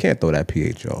important. You can't throw that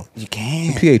pH off. You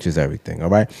can't. pH is everything. All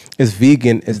right. It's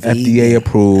vegan. It's FDA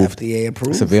approved. FDA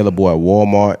approved. It's available at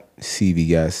Walmart,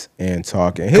 CVS, and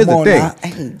Target. And here's the thing.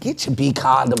 Hey, get your B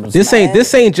Condoms. This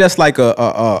ain't just like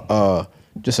a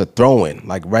throw-in,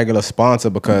 like regular sponsor,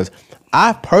 because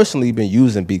I've personally been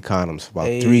using B Condoms for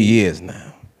about 3 years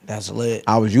now. That's lit.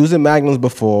 I was using Magnums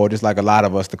before, just like a lot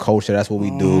of us, the culture, that's what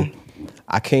we do.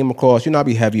 I came across, I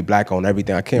be heavy black on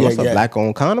everything. I came across a black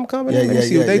on condom company. Let me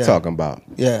see what they talking about.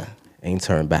 Yeah. Ain't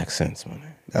turned back since, man.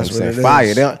 That's what it fire.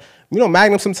 is.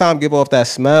 Magnum sometimes give off that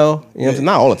smell. You know what I'm saying?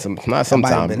 Not all the time. Not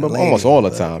sometimes. But almost all the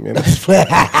time. You know?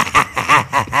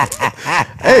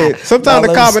 Hey, sometimes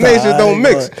the combinations don't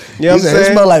mix. You know what I'm saying?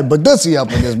 It smell like Badussi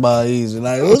up in this bar easy.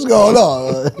 Like, what's going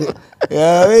on? You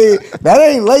know what I mean? That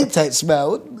ain't latex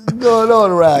smell. What's going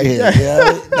on around here? You know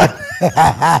what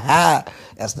I mean?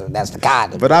 That's the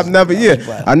condom. But I never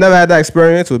had that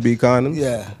experience with B Condom.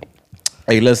 Yeah.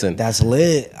 Hey, listen. That's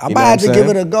lit. I might have to give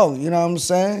it a go. You know what I'm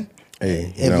saying?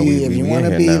 Hey, if you want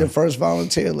to be the first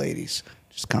volunteer, ladies,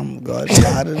 just come go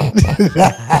outside.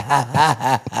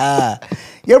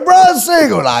 Your brother's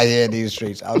single out here in these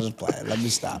streets. I was just playing. Let me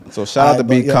stop. So shout out to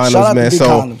B Condoms, man.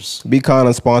 So B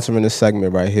Condoms sponsoring this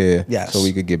segment right here. Yes. So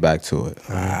we could get back to it.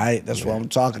 All right. That's what I'm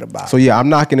talking about. So yeah, I'm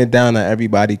knocking it down at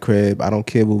everybody's crib. I don't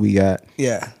care where we at.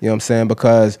 Yeah. You know what I'm saying?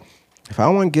 Because if I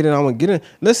want to get it, I want to get it.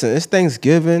 Listen, it's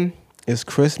Thanksgiving. It's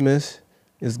Christmas.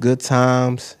 It's good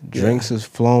times. Drinks is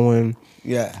flowing.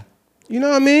 Yeah. You know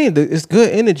what I mean? It's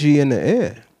good energy in the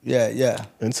air. Yeah.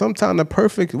 And sometimes the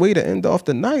perfect way to end off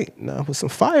the night now with some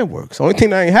fireworks. The only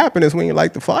thing that ain't happen is when you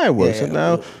like the fireworks. So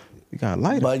now you got to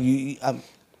light it. But you,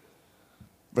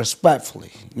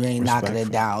 respectfully, you ain't knocking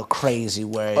it down crazy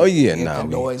where the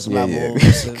noise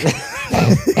levels.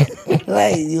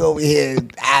 Like you over here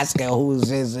asking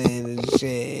who's is it and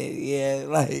shit. Yeah,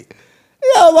 like.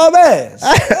 Yo, my man.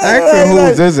 Asking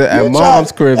who's is it at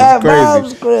mom's crib is crazy. At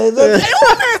mom's crib. Like, hey,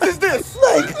 what man is this?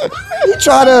 Like, he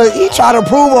try to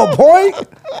prove a point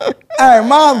at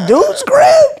Mom Dude's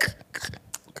crib?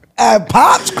 At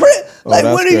Pop's crib? Like,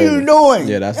 what are you doing?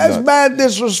 Yeah, that's bad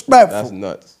disrespectful. That's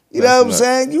nuts. You know what I'm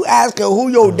saying? You asking who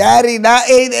your daddy, and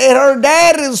her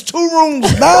dad is 2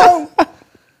 rooms down.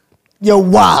 You're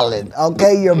wildin',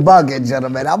 okay? You're bugging,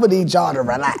 gentlemen. I'm gonna need y'all to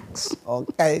relax,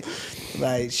 okay?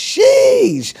 Like,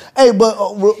 sheesh. Hey,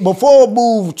 but before we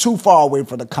move too far away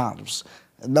from the condoms,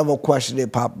 another question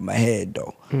that popped in my head,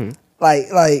 though. Mm-hmm. Like,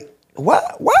 why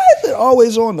is it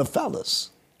always on the fellas?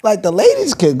 Like, the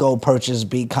ladies could go purchase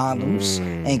B condoms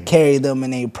and carry them in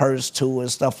their purse, too,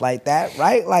 and stuff like that,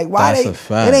 right? Like, why That's a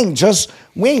fact.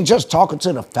 We ain't just talking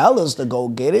to the fellas to go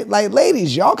get it. Like,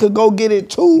 ladies, y'all could go get it,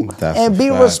 too, and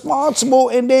be responsible.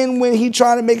 And then when he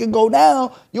trying to make it go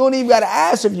down, you don't even got to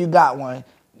ask if you got one.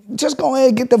 Just go ahead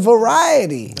and get the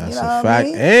variety. That's you know a fact.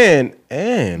 What I mean?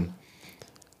 And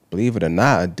believe it or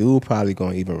not, a dude probably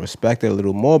gonna even respect it a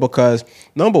little more because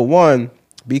number one,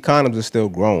 B condoms are still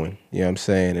growing. You know what I'm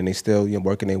saying? And they still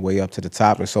working their way up to the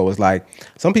top. And so it's like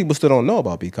some people still don't know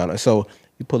about B condoms. So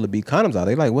you pull the B condoms out,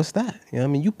 they like, what's that? You know what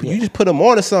I mean? You just put them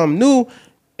on to something new,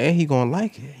 and he gonna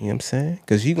like it. You know what I'm saying?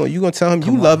 Because you gonna tell him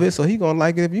love it, so he gonna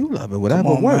like it if you love it.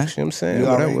 Whatever works. Man. You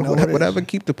know what I'm saying? Whatever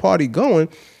keep the party going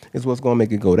is what's gonna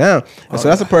make it go down. And so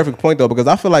that's a perfect point though, because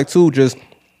I feel like too, just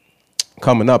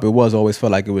coming up, it was always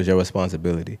felt like it was your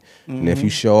responsibility. Mm-hmm. And if you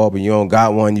show up and you don't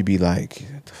got one, you be like,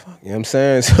 what the fuck? You know what I'm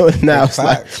saying? So now it's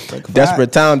like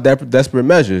desperate time, desperate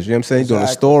measures. You know what I'm saying? You're doing a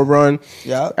store run.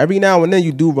 Yeah. Every now and then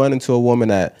you do run into a woman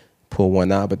that pull one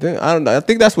out, but then I don't know. I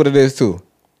think that's what it is too.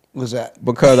 What's that?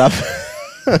 Because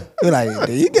you're like,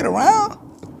 do you get around?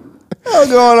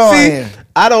 What's going on here?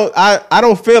 I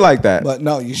don't feel like that. But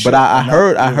no, you should. But I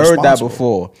heard that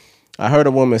before. I heard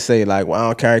a woman say like, well, I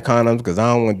don't carry condoms because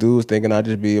I don't want dudes thinking I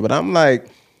just be. But I'm like,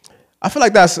 I feel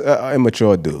like that's an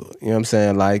immature dude. You know what I'm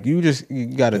saying? Like you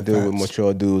got to deal with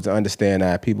mature dudes and understand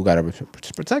that people got to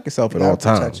protect yourself at all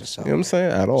times. You know what I'm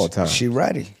saying? At all times. She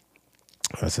ready.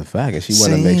 That's a fact. And she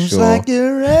want to make sure. Seems like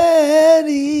you're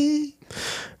ready.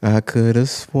 I could have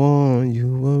sworn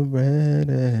you were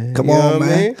ready. Come on,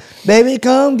 man. Baby,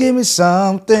 come give me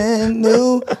something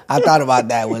new. I thought about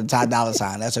that with Ty Dolla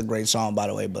 $ign. That's a great song, by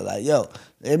the way. But like, yo,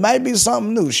 it might be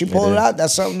something new. She pulled it out.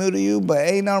 That's something new to you, but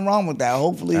ain't nothing wrong with that.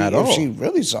 Hopefully, if she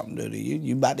really something new to you,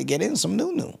 you about to get in some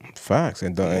new. Facts.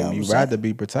 And you rather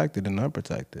be protected than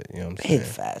unprotected. You know what I'm saying? Big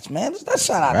facts, man. Let's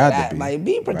shout out to that. Like,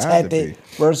 be protected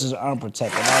versus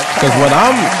unprotected. Because when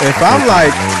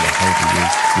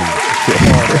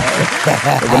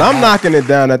I'm knocking it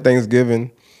down at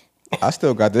Thanksgiving, I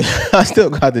still got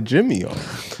the Jimmy on.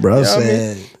 Bro, you know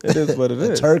said it is what it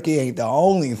is. Turkey ain't the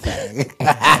only thing.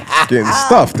 Getting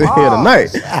stuffed in here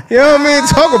tonight. You know what I mean?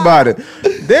 Talk about it.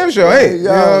 Damn sure ain't. You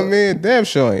know what I mean? Damn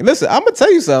sure ain't. Listen, I'm gonna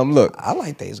tell you something. Look, I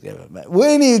like Thanksgiving, man. We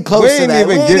ain't even close to that.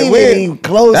 We ain't even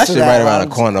close to that. That shit right around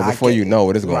the corner before you know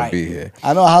it, it's gonna be here.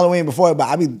 I know Halloween before, but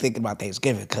I be thinking about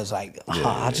Thanksgiving because like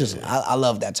I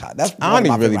love that time. That's I don't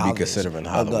even really be considering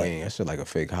Halloween. That shit like a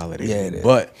fake holiday. Yeah, it is.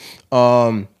 But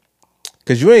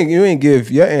because you ain't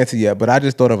give your answer yet, but I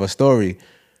just thought of a story.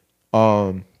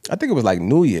 I think it was like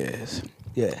New Year's.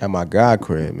 Yeah. At my God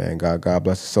crib, man. God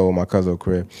bless his soul, my cousin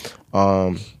crib.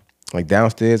 Like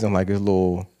downstairs in like his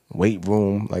little weight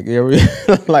room like area.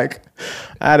 Like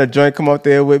I had a joint come up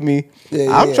there with me.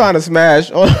 I'm trying to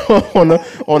smash on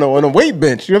a weight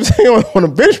bench. You know what I'm saying? On a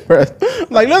bench press.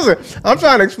 Like, listen, I'm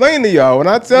trying to explain to y'all. When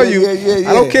I tell you,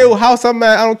 I don't care what house I'm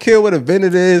at. I don't care what event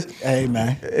it is. Hey,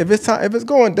 man. If it's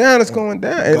going down, it's going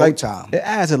down. Time. It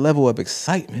adds a level of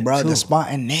excitement, bro. Too. The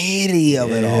spontaneity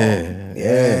of it all.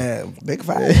 Yeah. Big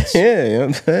facts. Yeah, you know what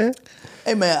I'm saying?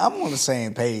 Hey man, I'm on the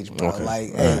same page, bro. Okay.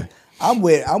 Like, All hey, right.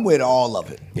 I'm with all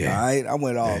of it. Yeah. All right, I'm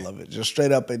with all of it. Just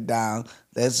straight up and down.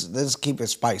 Let's keep it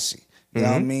spicy. You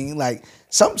know what I mean? Like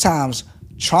sometimes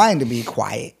trying to be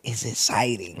quiet is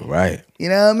exciting. Right. You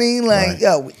know what I mean? Like, Right.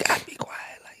 yo, we gotta be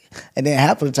quiet. Like, and then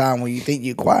half of the time when you think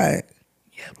you're quiet,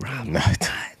 yeah, probably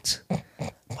not.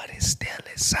 But it's still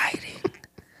exciting.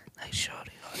 Like,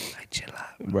 shorty, like chill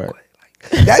out. Right. Quick.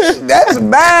 That's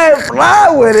bad.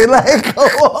 Fly with it. Like, come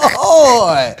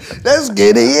on. Let's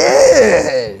get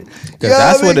it in. Cause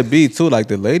that's what it be too. Like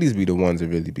the ladies be the ones that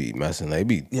really be messing. They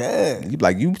be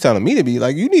like you telling me to be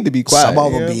like you need to be quiet. Some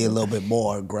of them be a little bit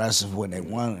more aggressive when they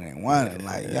want it. They want it.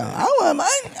 Like, yo, I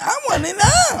want it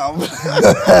now.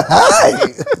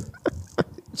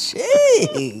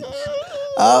 Jeez.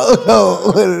 I don't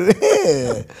know what it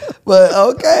is. But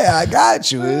okay, I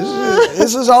got you.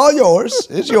 This is all yours.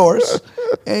 It's yours.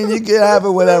 And you can have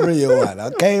it whenever you want.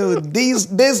 Okay?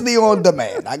 Disney on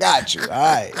demand. I got you. All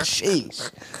right. Sheesh.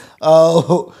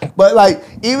 But like,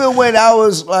 even when I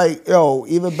was like, yo,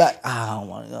 even back, I don't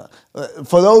want to go.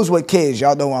 For those with kids,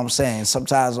 y'all know what I'm saying.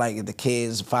 Sometimes, like, if the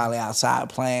kids finally outside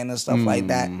playing and stuff like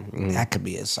that, that could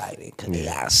be exciting. Because they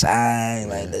outside,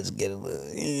 like, let's get a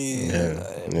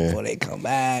little, before they come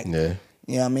back. Yeah.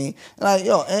 You know what I mean? Like,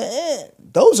 yo,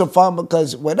 those are fun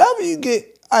because whenever you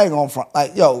get, I ain't gonna front,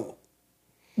 like, yo,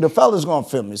 the fella's gonna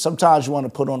feel me. Sometimes you want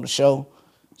to put on the show.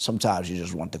 Sometimes you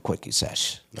just want the quickie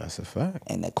sesh. That's a fact.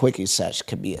 And the quickie sesh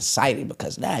can be exciting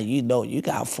because now you know you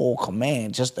got full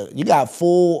command. You got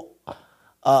full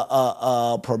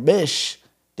permission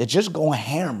to just go and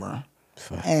hammer.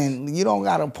 Facts. And you don't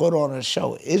gotta put on a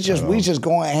show. It's just we just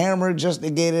go and hammer just to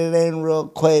get it in real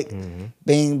quick.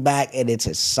 Being back, and it's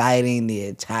exciting the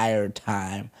entire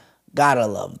time. Gotta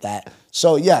love that.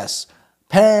 So yes,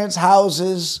 parents'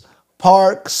 houses,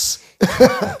 parks,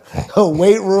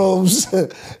 weight rooms,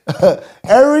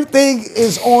 everything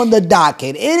is on the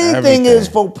docket. Anything is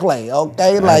for play,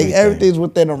 okay? Like everything's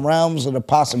within the realms of the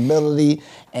possibility,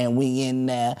 and we in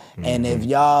there. And if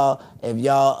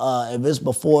it's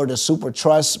before the super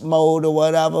trust mode or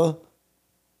whatever,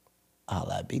 I'll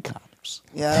let B Condoms.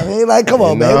 You know what I mean? Like, come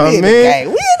on, man. We in the game.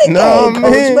 We in the game,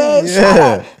 coach, man.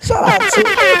 Yeah. Shout out to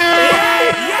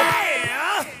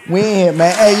we in here,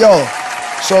 man. Hey, yo.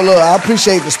 So look, I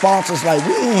appreciate the sponsors. Like,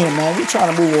 we in here, man. We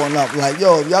trying to move on up. Like,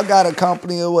 yo, if y'all got a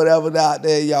company or whatever out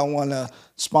there, y'all want to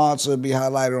sponsor, be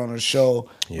highlighted on the show,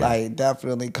 like,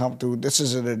 definitely come through. This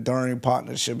is an enduring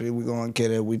partnership. We're going to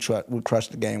get it. We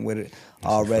crushed the game with it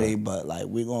already, but, like,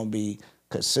 we're going to be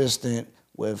consistent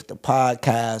with the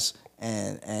podcast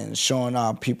and showing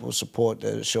our people support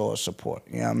to show us support.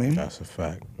 You know what I mean? That's a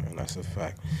fact, man. That's a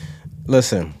fact.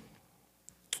 Listen.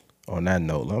 On that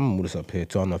note, I'm gonna move this up here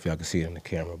too. I don't know if y'all can see it in the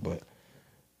camera, but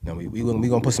you know, we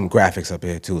gonna put some graphics up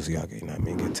here too, so y'all can, you know what I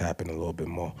mean, get tapping a little bit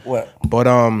more. What? But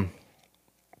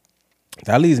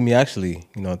that leads me actually,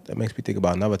 you know, that makes me think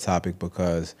about another topic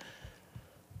because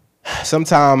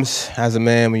sometimes as a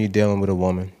man, when you're dealing with a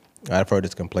woman, I've heard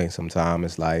this complaint sometimes.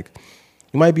 It's like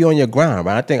you might be on your grind,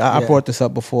 right? I think I brought this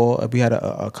up before. We had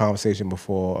a conversation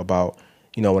before about,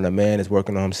 you know, when a man is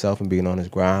working on himself and being on his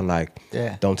grind, like,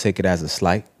 don't take it as a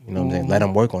slight. You know what I'm saying? Let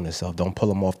him work on himself. Don't pull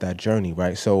him off that journey,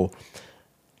 right? So,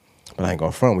 but I ain't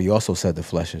gonna front. We also said the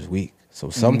flesh is weak.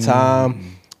 So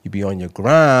sometime you be on your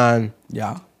grind,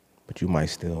 but you might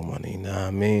still want to, you know what I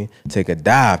mean? Take a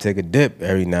dive, take a dip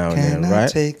every now and then,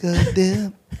 right? Take a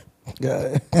dip.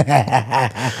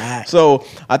 So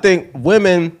I think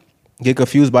women get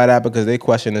confused by that because their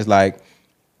question is like,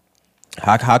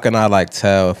 how can I like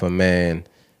tell if a man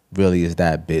really is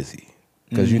that busy?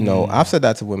 Because, you know, I've said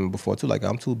that to women before, too. Like,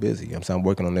 I'm too busy. You know what I'm saying? I'm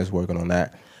working on this, working on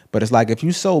that. But it's like, if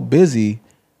you so busy,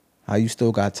 how you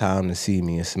still got time to see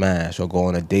me and smash or go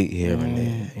on a date here and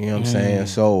there? You know what I'm saying?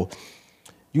 So,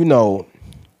 you know,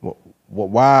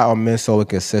 why are men so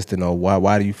inconsistent? Or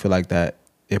why do you feel like that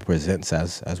it presents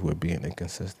as we're being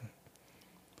inconsistent?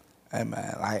 Hey,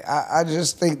 man, like, I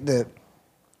just think that,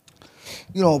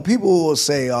 you know, people will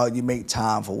say, oh, you make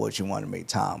time for what you want to make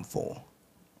time for.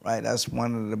 Right, that's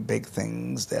one of the big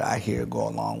things that I hear go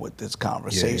along with this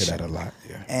conversation. Yeah, that a lot.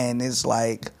 Yeah, and it's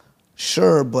like,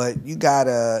 sure, but you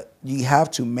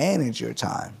have to manage your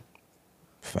time.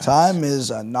 Facts. Time is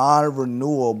a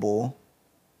non-renewable,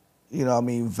 you know what I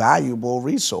mean, valuable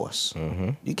resource.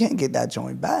 You can't get that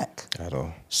joint back at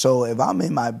all. So if I'm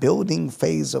in my building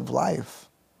phase of life,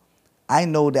 I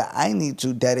know that I need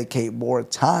to dedicate more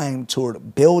time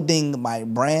toward building my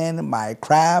brand, my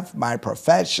craft, my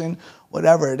profession,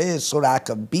 whatever it is, so that I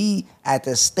could be at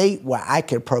the state where I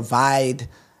could provide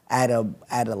at a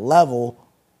level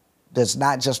that's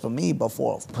not just for me, but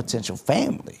for a potential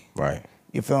family. Right.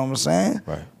 You feel what I'm saying?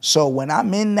 Right. So when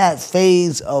I'm in that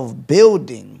phase of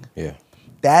building,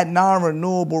 that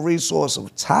non-renewable resource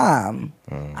of time,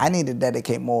 I need to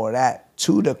dedicate more of that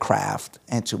to the craft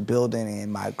and to building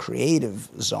in my creative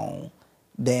zone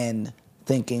than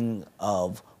thinking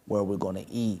of where we're going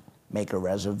to eat, making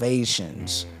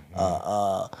reservations,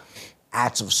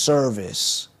 acts of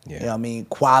service. You know what I mean?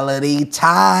 Quality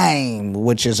time,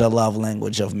 which is a love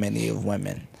language of many of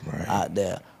women out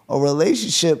there. A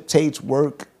relationship takes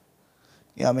work,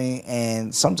 you know what I mean?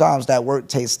 And sometimes that work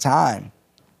takes time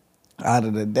out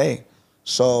of the day.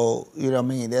 So, you know what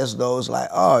I mean? There's those like,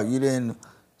 oh, you didn't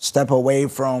step away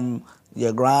from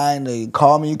your grind, or you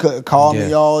call me, you couldn't call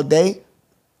me all day.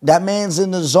 That man's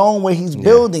in the zone where he's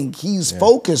building. He's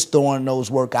focused during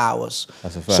those work hours.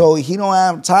 That's a fact. So he don't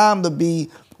have time to be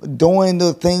doing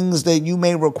the things that you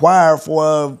may require for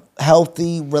a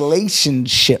healthy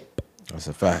relationship. That's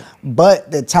a fact.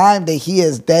 But the time that he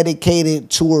has dedicated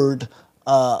toward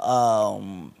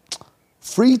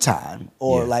free time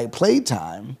or like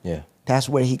playtime, that's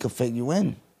where he could fit you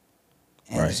in.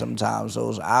 And sometimes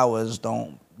those hours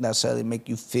don't necessarily make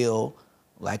you feel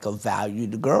like a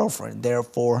valued girlfriend.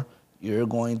 Therefore, you're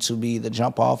going to be the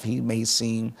jump off. He may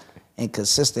seem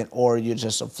inconsistent, or you're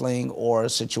just a fling or a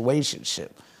situationship,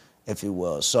 if you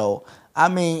will. So, I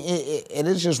mean, it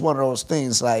is just one of those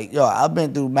things. Like, yo, I've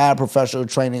been through mad professional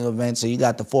training events, and you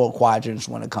got the 4 quadrants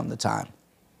when it comes to time.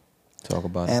 Talk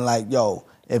about it. And like, yo,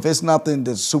 if it's nothing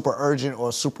that's super urgent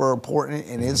or super important,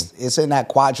 and it's in that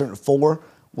quadrant 4,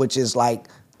 which is like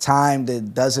time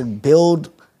that doesn't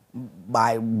build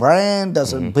my brand,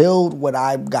 doesn't build what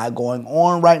I've got going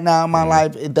on right now in my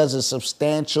life, it doesn't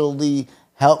substantially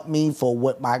help me for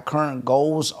what my current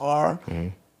goals are,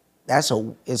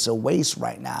 it's a waste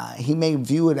right now. He may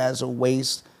view it as a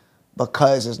waste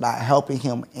because it's not helping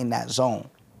him in that zone.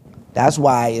 That's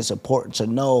why it's important to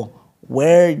know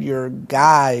where your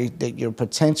guy that you're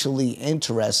potentially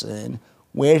interested in,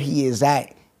 where he is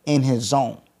at in his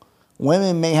zone.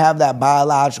 Women may have that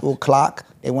biological clock.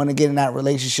 They want to get in that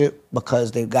relationship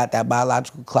because they've got that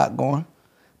biological clock going.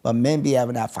 But men be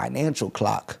having that financial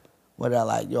clock where they're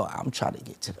like, yo, I'm trying to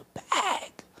get to the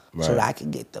bag so that I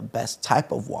can get the best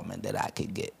type of woman that I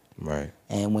could get. Right.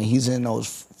 And when he's in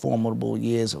those formidable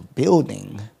years of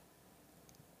building,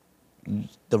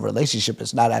 the relationship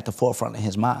is not at the forefront of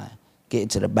his mind. Getting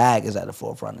to the bag is at the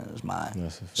forefront of his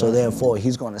mind. So therefore,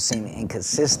 he's going to seem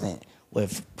inconsistent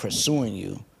with pursuing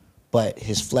you, but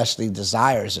his fleshly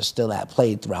desires are still at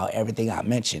play throughout everything I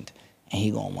mentioned, and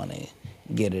he going to want to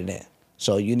get it in.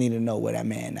 So you need to know where that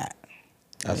man at.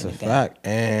 That's a fact.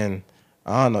 And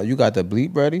I don't know, you got the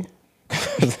bleep ready?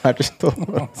 I just thought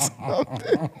of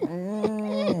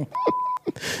something.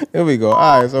 Here we go.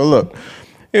 All right, so look,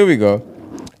 here we go.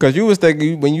 Because you was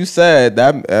thinking, when you said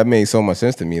that made so much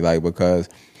sense to me, like, because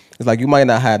it's like you might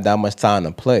not have that much time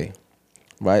to play,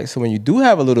 right? So when you do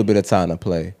have a little bit of time to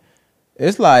play,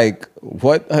 it's like,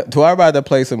 what do I rather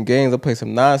play some games or play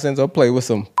some nonsense or play with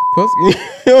some pussy? You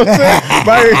know what I'm saying?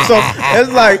 Right? So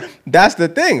it's like, that's the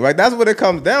thing, right? That's what it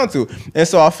comes down to. And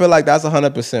so I feel like that's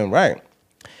 100% right.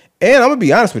 And I'm going to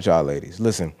be honest with y'all ladies.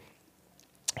 Listen,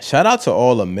 shout out to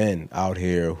all the men out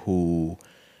here who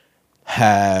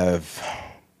have,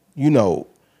 you know,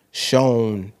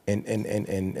 shown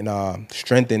and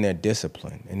strengthened their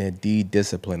discipline and their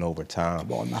discipline over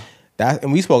time.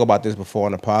 And we spoke about this before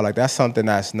on the pod. Like, that's something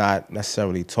that's not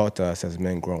necessarily taught to us as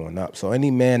men growing up. So any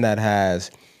man that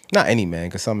has, not any man,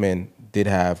 because some men did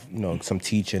have, you know, some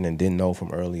teaching and didn't know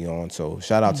from early on. So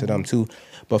shout out to them too.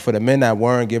 But for the men that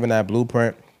weren't given that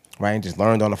blueprint, right, and just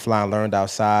learned on the fly, learned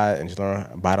outside, and just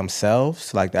learned by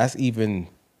themselves, like, that's even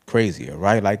crazier,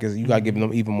 right? Like, you got to give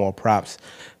them even more props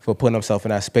for putting themselves in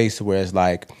that space where it's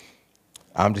like,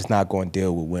 I'm just not going to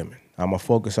deal with women. I'm going to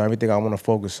focus on everything I want to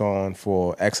focus on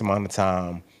for X amount of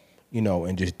time, you know,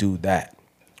 and just do that,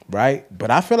 right?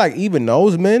 But I feel like even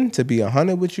those men, to be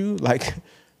 100 with you, like,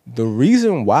 the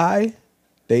reason why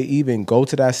they even go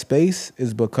to that space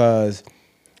is because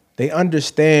they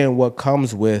understand what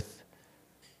comes with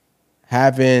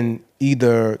having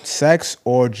either sex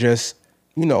or just,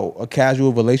 you know, a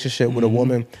casual relationship with a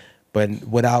woman, but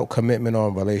without commitment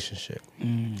or relationship.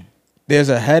 There's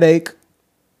a headache,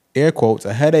 air quotes,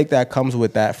 a headache that comes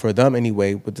with that for them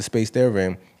anyway, with the space they're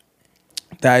in,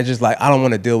 that is just like, I don't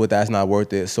want to deal with that. It's not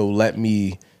worth it. So let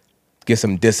me get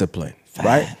some discipline,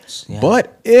 right? Yeah.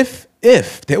 But if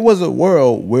there was a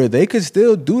world where they could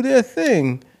still do their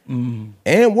thing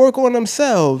and work on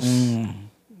themselves,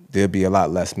 there'd be a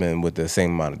lot less men with the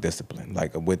same amount of discipline,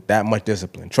 like with that much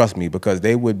discipline. Trust me, because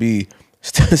they would be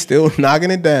still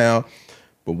knocking it down,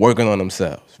 but working on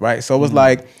themselves, right? So it was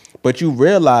like, but you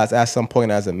realize at some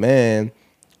point as a man,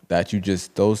 that you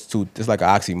just, those two, it's like an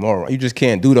oxymoron. You just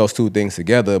can't do those two things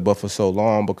together, but for so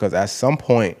long, because at some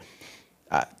point,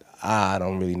 I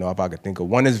don't really know if I could think of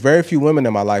one. There's very few women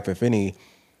in my life, if any,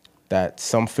 that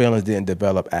some feelings didn't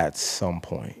develop at some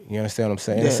point. You understand what I'm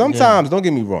saying? Yeah, and sometimes, don't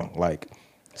get me wrong, like,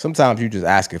 sometimes you just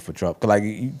asking for trouble. Like,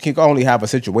 you can only have a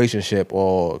situationship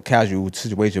or casual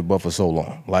situation, but for so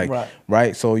long. Like,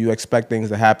 right? So you expect things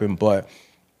to happen, but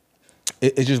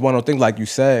it's just one of those things, like you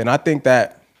said. And I think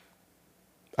that,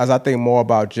 as I think more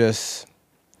about just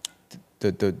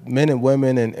the men and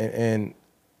women and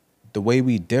the way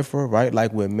we differ, right?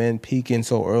 Like with men peaking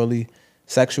so early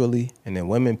sexually, and then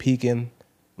women peaking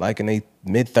like in their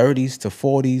mid-30s to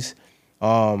 40s.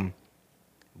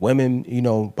 Women, you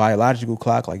know, biological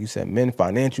clock, like you said, men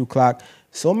financial clock.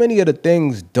 So many of the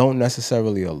things don't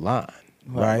necessarily align,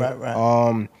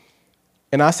 right?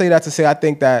 And I say that to say I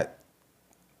think that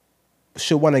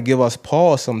should want to give us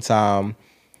pause sometime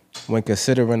when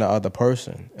considering the other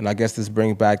person. And I guess this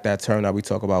brings back that term that we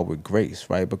talk about with grace,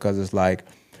 right? Because it's like,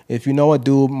 if you know a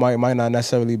dude might not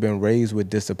necessarily been raised with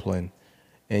discipline,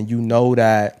 and you know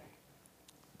that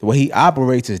the way he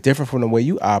operates is different from the way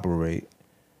you operate,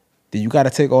 then you got to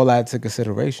take all that into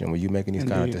consideration when you're making these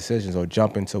kind of decisions or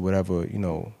jump into whatever, you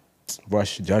know,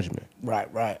 rush judgment. Right.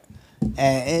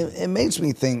 And it makes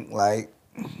me think, like,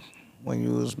 when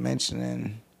you was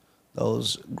mentioning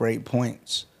those great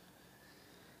points,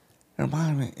 it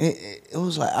reminded me, it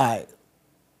was like, all right,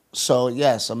 so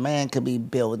yes, a man could be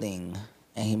building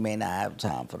and he may not have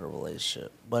time for the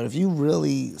relationship. But if you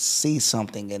really see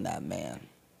something in that man,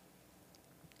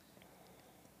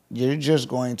 you're just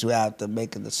going to have to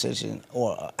make a decision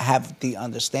or have the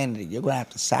understanding that you're going to have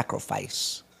to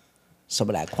sacrifice some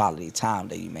of that quality time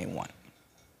that you may want.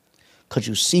 Because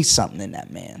you see something in that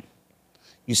man.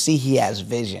 You see he has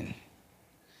vision.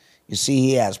 You see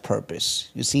he has purpose.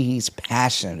 You see he's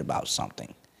passionate about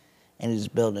something, and he's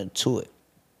building to it.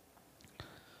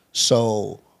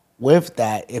 So with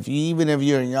that, even if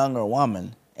you're a younger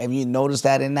woman, if you notice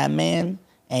that in that man,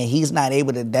 and he's not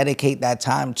able to dedicate that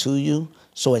time to you,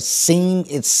 so it's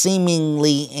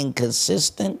seemingly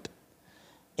inconsistent,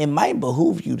 it might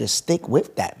behoove you to stick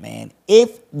with that man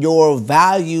if your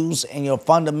values and your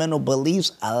fundamental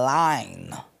beliefs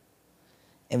align.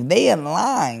 If they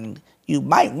align, you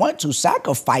might want to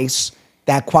sacrifice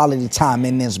that quality time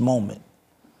in this moment.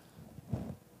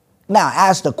 Now,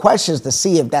 ask the questions to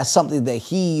see if that's something that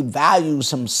he values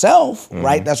himself,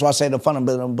 right? That's why I say the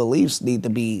fundamental beliefs need to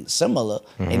be similar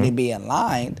and need to be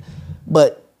aligned.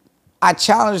 But I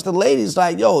challenge the ladies,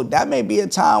 like, yo, that may be a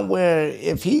time where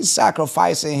if he's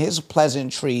sacrificing his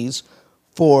pleasantries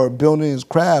for building his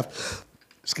craft,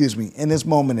 in this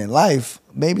moment in life,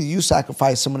 maybe you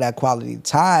sacrifice some of that quality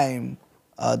time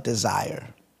desire,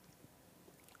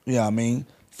 you know what I mean,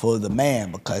 for the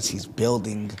man, because he's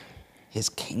building his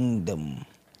kingdom.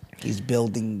 He's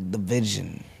building the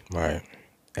vision. Right.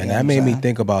 And that made me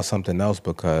think about something else,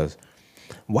 because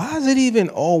why is it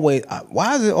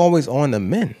always on the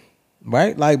men?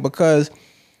 Right? Like, because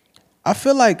I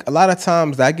feel like a lot of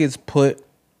times that gets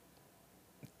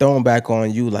thrown back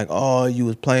on you, like, oh, you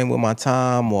was playing with my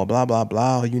time, or blah, blah,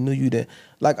 blah. You knew you didn't.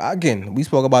 Like, again, we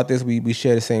spoke about this. We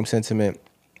share the same sentiment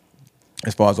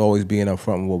as far as always being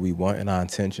upfront with what we want and our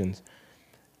intentions.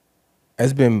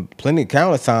 There's been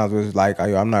countless times where it's like,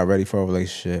 I'm not ready for a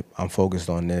relationship. I'm focused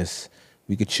on this.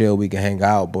 We could chill, we can hang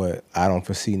out, but I don't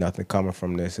foresee nothing coming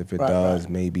from this. If it does,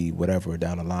 maybe whatever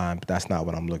down the line, but that's not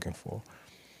what I'm looking for.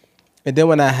 And then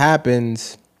when that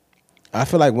happens, I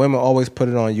feel like women always put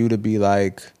it on you to be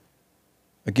like,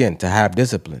 again, to have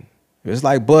discipline. It's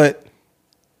like, but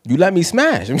you let me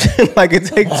smash. I'm saying, like, it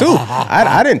take two.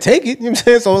 I didn't take it. You know what I'm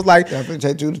saying? So it's like, definitely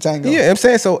take two to tango. Yeah, I'm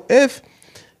saying, so if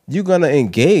you're gonna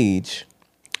engage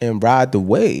and ride the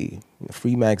wave,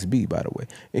 free Max B, by the way.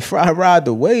 If I ride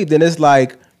the wave, then it's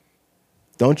like,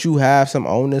 don't you have some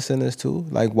onus in this too?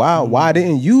 Like, why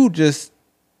didn't you just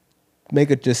make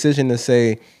a decision to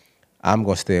say, I'm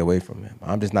gonna stay away from him?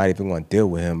 I'm just not even gonna deal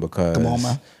with him, because come on,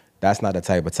 man, that's not the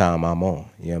type of time I'm on.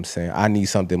 You know what I'm saying? I need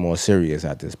something more serious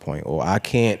at this point, or I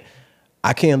can't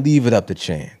leave it up to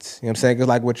chance. You know what I'm saying? Because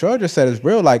like what Troy just said is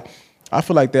real. Like, I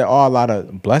feel like there are a lot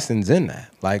of blessings in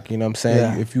that. Like, you know what I'm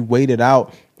saying? Yeah. If you wait it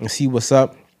out and see what's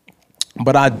up.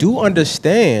 But I do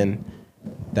understand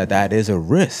that is a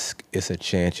risk. It's a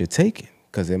chance you're taking,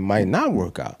 because it might not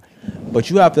work out. But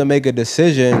you have to make a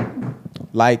decision,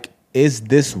 like, is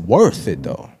this worth it,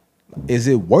 though? Is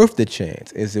it worth the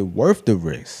chance? Is it worth the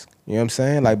risk? You know what I'm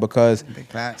saying? Like, because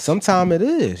sometimes it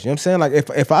is. You know what I'm saying? Like,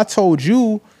 if I told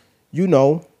you, you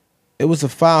know, it was a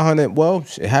 500, well,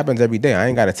 it happens every day. I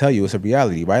ain't got to tell you, it's a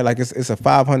reality, right? Like, it's a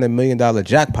 $500 million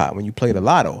jackpot when you play the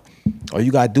lotto. All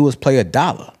you gotta do is play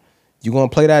 $1. You gonna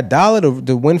play that $1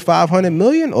 to win 500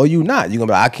 million, or you not? You gonna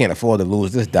be like, I can't afford to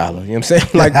lose this $1. You know what I'm saying?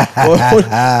 Like,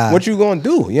 what you gonna do?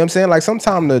 You know what I'm saying? Like,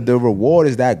 sometimes the reward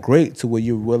is that great to where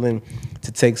you're willing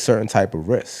to take certain type of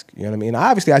risk. You know what I mean?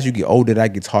 Obviously, as you get older,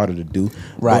 that gets harder to do.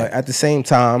 Right. But at the same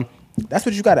time, that's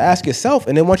what you got to ask yourself.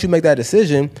 And then once you make that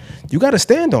decision, you got to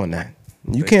stand on that.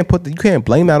 You can't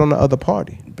blame that on the other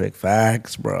party. Big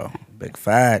facts, bro. Big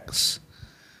facts.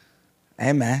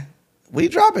 Hey, man. We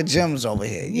dropping gems over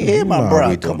here. You hear my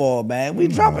bro? Come on, man. We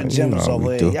dropping gems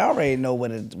over here. Y'all already know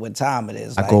what time it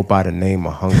is. I go by the name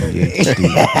of Hungry HD.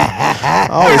 I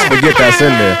always forget that's in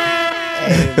there.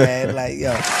 Hey, man, like,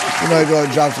 yo, you know,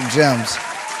 go drop some gems.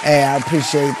 Hey, I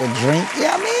appreciate the drink.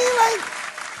 Yeah, I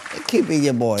mean, like, keeping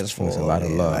your boys for a lot of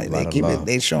love. Like,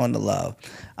 they showing the love.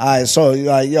 All right, so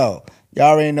like, yo, y'all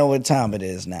already know what time it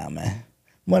is now, man.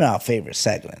 One of our favorite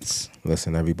segments.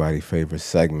 Listen, everybody's favorite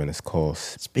segment is called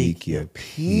Speak Your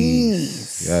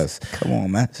Piece. Yes. Come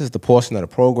on, man. This is the portion of the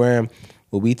program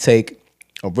where we take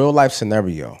a real life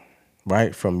scenario,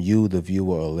 right, from you, the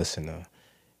viewer or listener.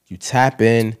 You tap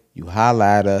in, you holla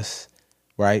at us,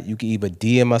 right? You can either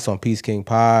DM us on Peace King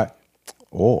Pod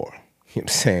or, you know what I'm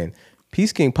saying,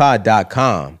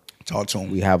 peacekingpod.com. Talk to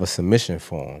him. We have a submission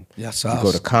form. Yes, You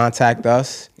go to contact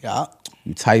us. Yeah.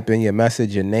 You type in your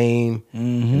message, your name,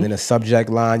 and then a subject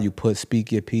line, you put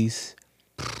Speak Your Piece.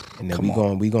 And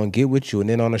then we gonna get with you. And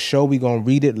then on the show, we gonna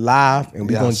read it live and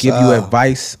we gonna give you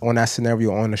advice on that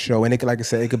scenario on the show. And it could, like I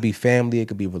said, it could be family, it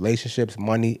could be relationships,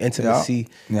 money, intimacy,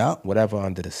 whatever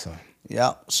under the sun.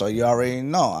 Yep. So you already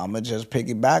know. I'm going to just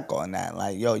piggyback on that.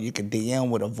 Like, yo, you can DM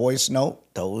with a voice note.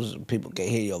 Those people can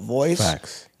hear your voice.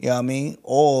 Facts. You know what I mean?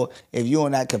 Or if you're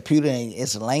on that computer and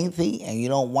it's lengthy and you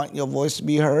don't want your voice to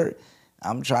be heard,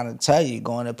 I'm trying to tell you,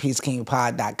 going to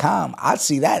peacekingpod.com, I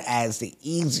see that as the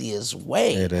easiest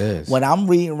way. It is. What I'm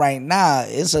reading right now,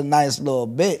 it's a nice little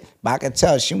bit, but I can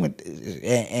tell she went,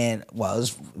 well,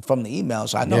 it's from the email,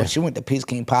 so I know she went to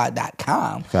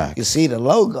peacekingpod.com. Facts. You see the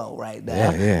logo right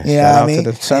there. Yeah. You know what I mean?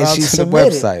 Shout out to the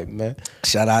website, man.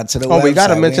 Shout out to the website. Oh, we got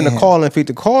to mention the call-in feed.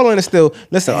 The call-in is still,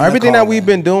 listen, everything that we've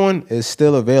been doing is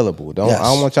still available. I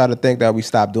don't want y'all to think that we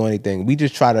stopped doing anything. We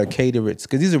just try to cater it,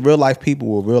 because these are real-life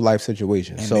people with real-life situations.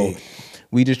 So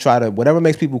we just try to, whatever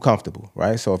makes people comfortable,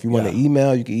 right? So if you want to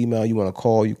email, you can email. You want to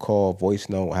call, you call, voice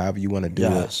note, however you want to do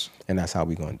it. And that's how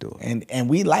we going to do it. And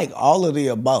we like all of the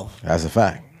above. That's a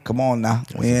fact. Come on now.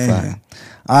 All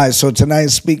right, so tonight,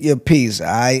 Speak Your Piece, all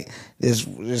right? This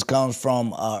comes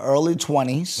from early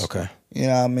 20s. Okay. You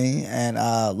know what I mean? And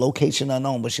location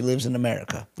unknown, but she lives in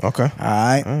America. Okay. All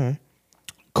right?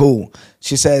 Cool.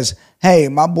 She says, hey,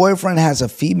 my boyfriend has a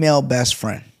female best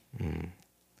friend.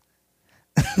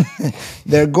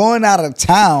 They're going out of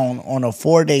town on a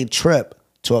 4-day trip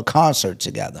to a concert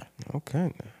together.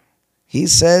 Okay. He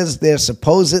says they're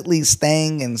supposedly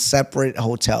staying in separate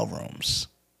hotel rooms.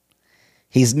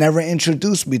 He's never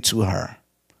introduced me to her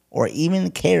or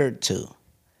even cared to.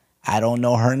 I don't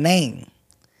know her name.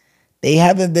 They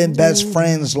haven't been best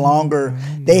friends longer.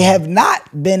 They have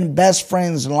not been best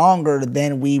friends longer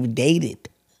than we've dated.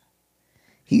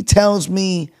 He tells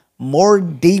me more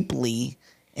deeply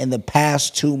in the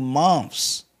past 2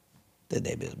 months that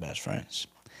they've been best friends.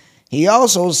 He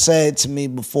also said to me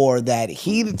before that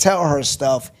he'd tell her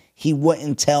stuff he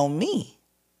wouldn't tell me.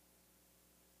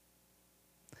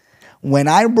 When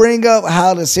I bring up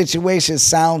how the situation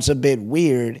sounds a bit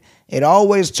weird, it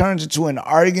always turns into an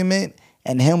argument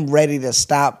and him ready to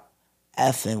stop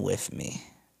effing with me.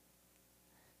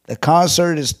 The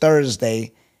concert is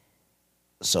Thursday,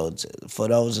 so for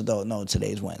those who don't know,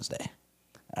 today's Wednesday.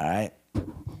 All right?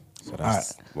 So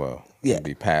that's, well, yeah.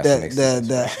 Be past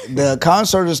the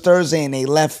concert is Thursday and they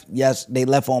left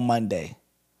on Monday.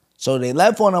 So they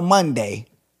left on a Monday.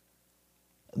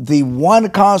 The one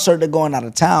concert they're going out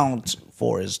of town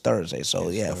for is Thursday. So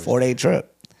it's Thursday. 4-day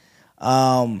trip.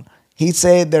 He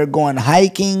said they're going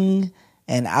hiking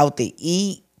and out to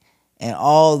eat and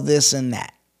all this and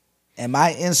that. Am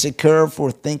I insecure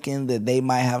for thinking that they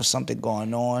might have something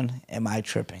going on? Am I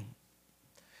tripping?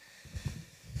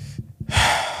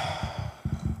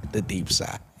 The deep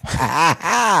side.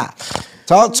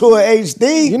 Talk to her,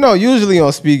 HD. You know, usually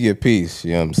on Speak Your Piece,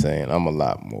 you know what I'm saying, I'm a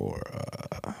lot more,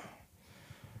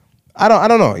 I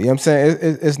don't know, you know what I'm saying?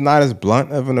 It's not as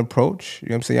blunt of an approach, you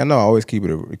know what I'm saying? I know I always keep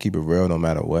it real no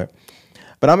matter what.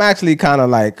 But I'm actually kind of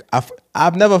like,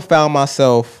 I've never found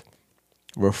myself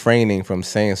refraining from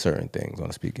saying certain things on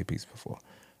a Speak Your Piece before.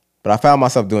 But I found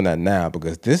myself doing that now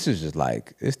because this is just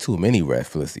like, it's too many red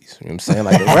flissies. You know what I'm saying?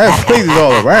 Like, the red flissies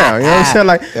all around. You know what I'm saying?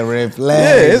 Like, the red flags.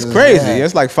 Yeah, it's crazy.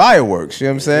 It's like fireworks. You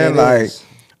know what I'm saying? Like,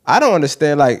 I don't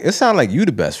understand. Like, it sounds like you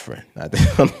the best friend. I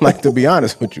think, like, to be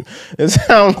honest with you, it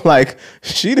sounds like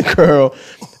she the girl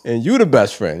and you the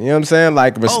best friend. You know what I'm saying?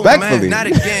 Like, respectfully. Oh, man, not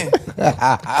again.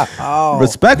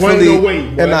 Respectfully,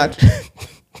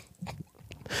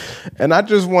 and I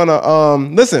just want to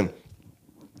listen.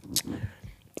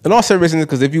 In all seriousness,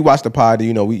 because if you watch the pod,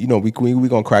 we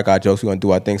gonna crack our jokes, we gonna do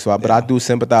our thing. But I do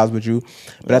sympathize with you.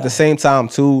 But at the same time,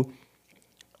 too,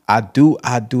 I do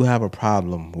have a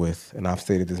problem with, and I've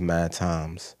stated this mad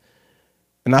times,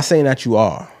 and not saying that you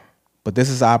are, but this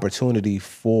is an opportunity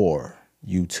for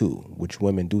you too, which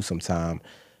women do sometimes,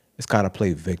 is kind of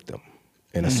play victim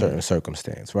in a certain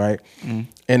circumstance, right?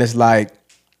 And it's like,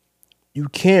 you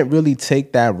can't really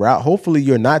take that route. Hopefully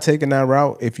you're not taking that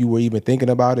route. If you were even thinking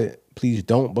about it, please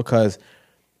don't, because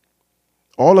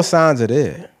all the signs are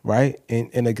there, right?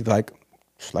 And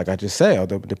like I just said,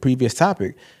 the previous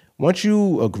topic, once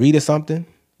you agree to something,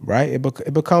 right,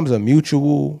 it becomes a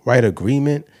mutual, right,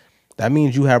 agreement. That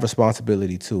means you have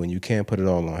responsibility too, and you can't put it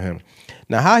all on him.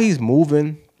 Now, how he's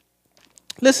moving,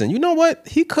 listen, you know what?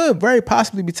 He could very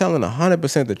possibly be telling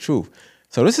 100% the truth.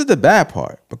 So this is the bad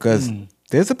part, because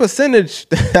there's a percentage,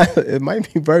 it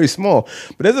might be very small,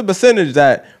 but there's a percentage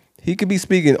that he could be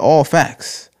speaking all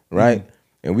facts, right?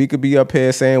 And we could be up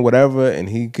here saying whatever, and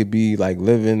he could be like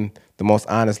living the most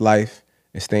honest life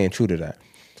and staying true to that.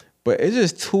 But it's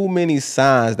just too many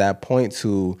signs that point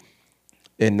to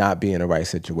it not being the right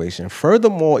situation.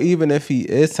 Furthermore, even if he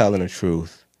is telling the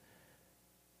truth,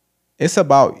 it's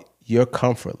about your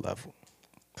comfort level,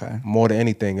 okay, more than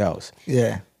anything else.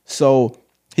 Yeah. So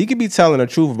he could be telling the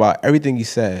truth about everything he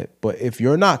said, but if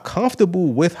you're not comfortable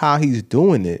with how he's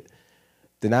doing it,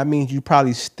 then that means you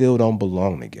probably still don't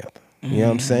belong together. You know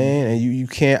what I'm saying? And you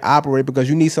can't operate, because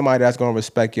you need somebody that's going to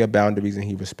respect your boundaries and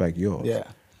he respect yours. Yeah.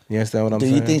 You understand what I'm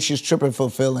saying? Do you think she's tripping for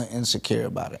feeling insecure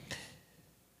about it?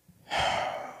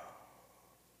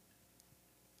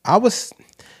 I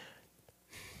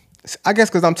guess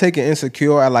because I'm taking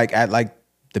insecure at like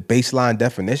the baseline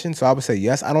definition. So I would say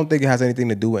yes. I don't think it has anything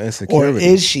to do with insecurity. Or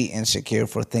is she insecure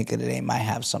for thinking that they might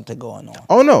have something going on?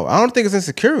 Oh, no. I don't think it's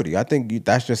insecurity. I think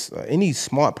that's just any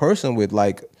smart person with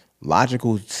like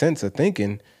logical sense of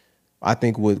thinking, I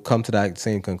think would come to that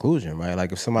same conclusion, right?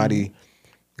 Like if somebody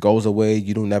goes away,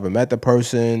 you don't never met the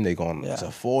person, they going, it's a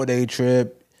 4-day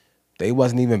trip. They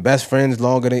wasn't even best friends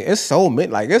longer than, it's so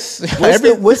mid, like it's what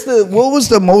was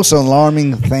the most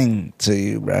alarming thing to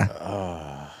you, bro?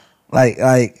 Like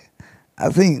I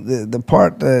think the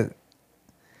part that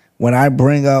when I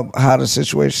bring up how the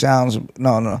situation sounds,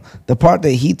 the part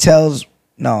that he tells,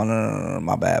 no,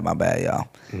 my bad, y'all.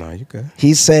 No, you good.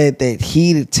 He said that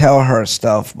he'd tell her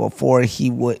stuff before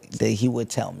he would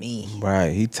tell me.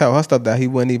 Right, he tell her stuff that he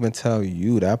wouldn't even tell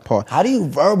you. That part. How do you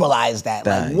verbalize that?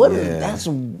 Like what? Yeah. That's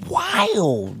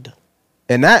wild.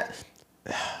 And that's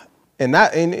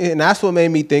what made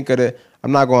me think of it.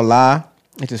 I'm not gonna lie.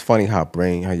 It's just funny how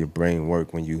your brain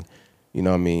work when you know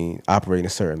what I mean, operate in a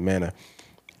certain manner.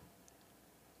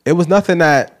 It was nothing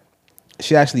that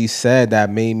she actually said that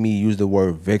made me use the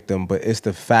word victim, but it's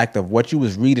the fact of what you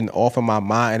was reading off of my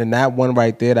mind, and that one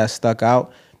right there that stuck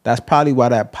out, that's probably why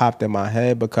that popped in my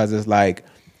head, because it's like,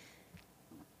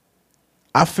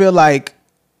 I feel like,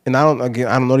 and I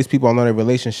don't know these people, I don't know their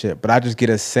relationship, but I just get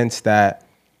a sense that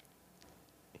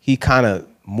he kind of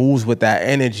moves with that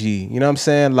energy, you know what I'm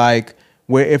saying? Like,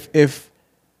 where if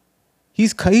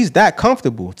he's that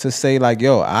comfortable to say like,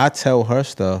 yo, I tell her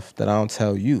stuff that I don't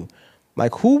tell you.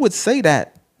 Like, who would say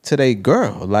that to their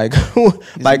girl? Like,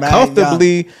 like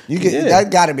comfortably.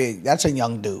 That's a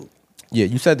young dude. Yeah,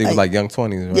 you said they were like young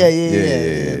 20s, right?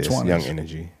 Yeah, 20s. Young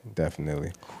energy,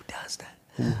 definitely. Who does that?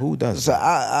 Who does so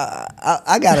that?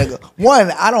 I gotta go.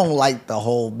 One, I don't like the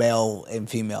whole male and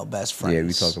female best friends. Yeah,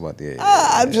 we talked about that.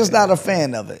 I'm just not a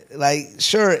fan of it. Like,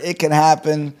 sure, it can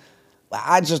happen, but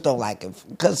I just don't like it,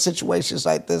 because situations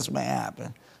like this may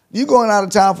happen. You going out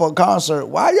of town for a concert,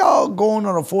 why y'all going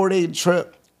on a 4-day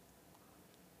trip?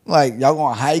 Like, y'all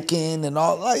going hiking and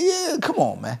all? Like, yeah, come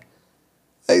on, man.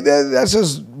 Like, that's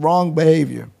just wrong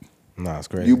behavior. Nah, it's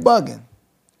crazy. You bugging.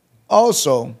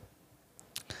 Also,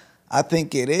 I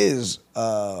think it is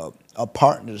a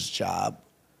partner's job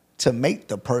to make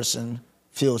the person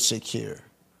feel secure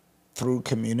through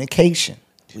communication.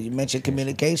 You mentioned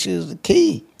communication is the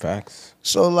key. Facts.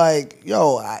 So, like,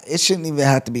 it shouldn't even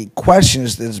have to be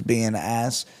questions that's being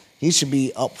asked. He should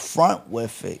be upfront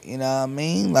with it. You know what I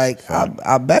mean? Like,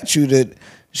 I bet you that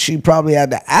she probably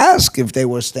had to ask if they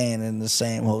were staying in the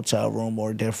same hotel room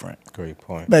or different. Great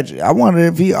point. Bet you. I wonder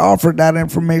if he offered that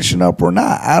information up or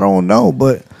not. I don't know,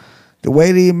 but the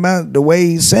way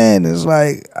he's saying is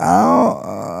like,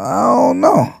 I don't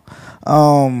know.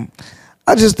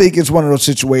 I just think it's one of those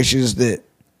situations that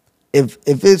if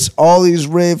it's all these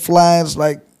red flags,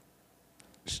 like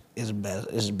it's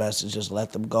best to just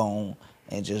let them go on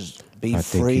and just be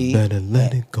free. Think you better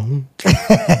let it go.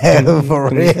 For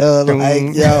real,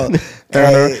 like yo,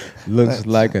 hey, looks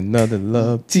like another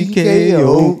love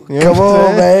TKO. Come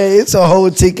on, man, it's a whole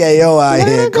TKO out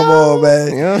here. Come on,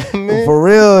 man. You know what I mean? For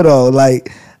real though,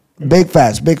 like big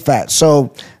facts.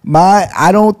 So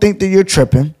I don't think that you're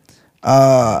tripping.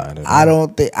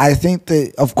 I think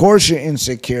that of course you're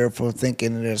insecure for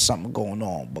thinking that there's something going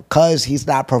on because he's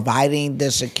not providing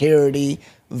the security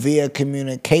via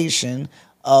communication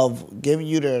of giving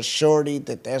you the surety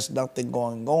that there's nothing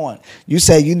going on. You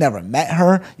say you never met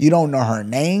her, you don't know her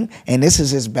name, and this is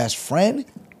his best friend.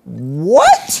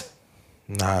 What?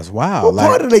 Nah, it's wild. What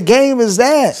part of the game is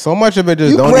that? So much of it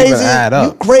just don't even add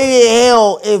up. You crazy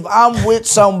hell if I'm with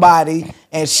somebody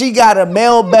and she got a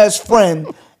male best friend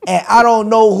and I don't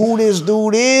know who this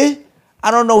dude is.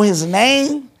 I don't know his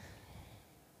name.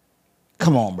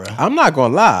 Come on, bro. I'm not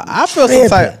gonna lie. I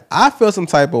feel some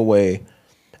type of way,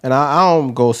 and I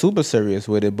don't go super serious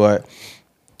with it, but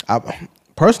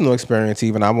personal experience.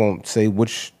 Even I won't say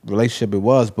which relationship it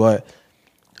was, but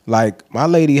like my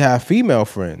lady had female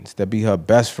friends that be her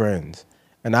best friends,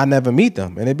 and I never meet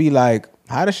them, and it'd be like,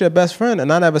 how does your best friend?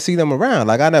 And I never see them around.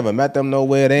 Like I never met them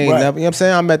nowhere. They ain't never. You know what I'm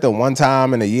saying? I met them one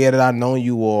time in the year that I known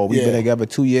you, or we've been together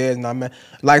 2 years, and I met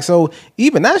like so.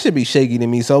 Even that should be shaky to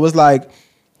me. So it's like,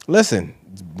 listen,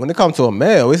 when it comes to a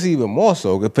male, it's even more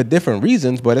so for different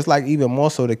reasons, but it's like even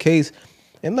more so the case.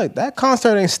 And look, that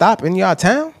concert ain't stop in y'all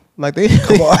town. Like they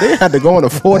had to go on a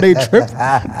 4-day trip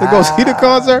to go see the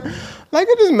concert. Like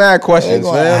it's just mad questions,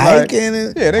 man. Hiking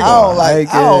like, yeah, they go hiking.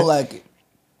 I don't like it.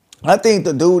 I think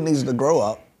the dude needs to grow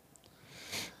up.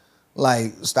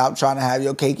 Like, stop trying to have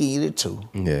your cake and eat it too.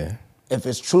 Yeah. If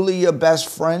it's truly your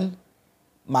best friend,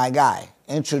 my guy,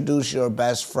 introduce your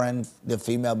best friend, the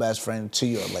female best friend, to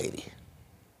your lady.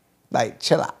 Like,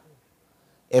 chill out.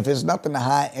 If it's nothing to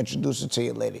hide, introduce it to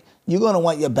your lady. You're going to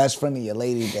want your best friend and your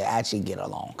lady to actually get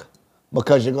along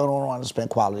because you're going to want to spend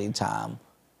quality time.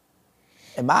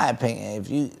 In my opinion,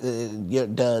 if you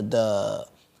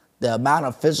the amount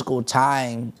of physical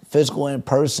time, physical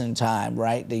in-person time,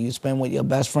 right, that you spend with your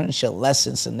best friend should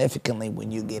lessen significantly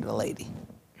when you get a lady.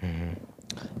 Mm-hmm.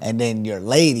 And then your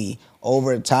lady,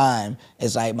 over time,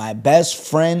 is like my best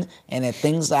friend, and the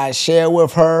things that I share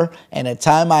with her and the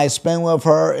time I spend with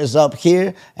her is up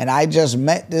here, and I just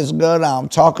met this girl that I'm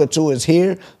talking to is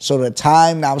here, so the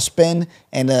time that I'm spending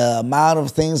and the amount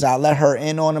of things I let her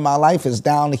in on in my life is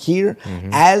down here. Mm-hmm.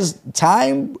 As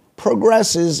time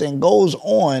progresses and goes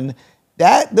on,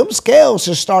 them scales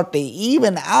should start to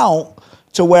even out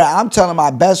to where I'm telling my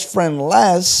best friend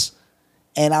less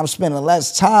and I'm spending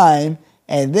less time,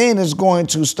 and then it's going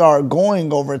to start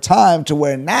going over time to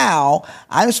where now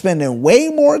I'm spending way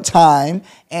more time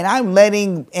and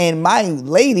my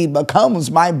lady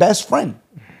becomes my best friend.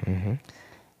 Mm-hmm.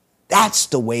 That's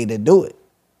the way to do it.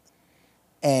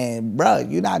 And bro,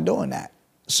 you're not doing that.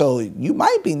 So you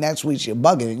might be next week you're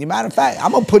bugging. As a matter of fact,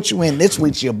 I'm going to put you in this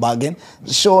week you're bugging.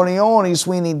 Shorty on these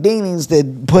Sweeney Deanies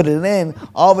that put it in.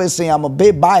 Obviously, I'm a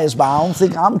bit biased, but I don't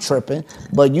think I'm tripping.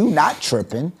 But you not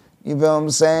tripping. You feel what I'm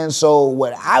saying? So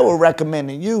what I would recommend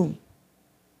to you,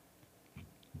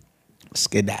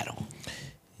 skedaddle.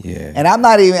 Yeah. And I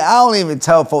don't even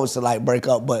tell folks to like break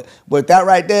up. But with that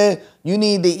right there, you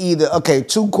need to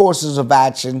 2 courses of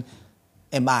action,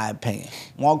 in my opinion.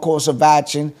 1 course of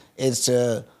action is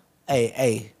to,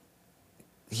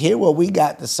 hear what we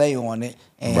got to say on it,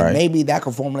 and maybe that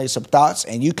can formulate some thoughts,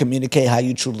 and you communicate how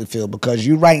you truly feel, because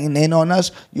you writing in on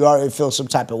us, you already feel some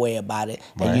type of way about it,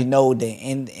 and you know that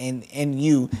in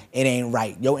you, it ain't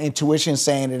right. Your intuition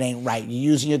saying it ain't right. You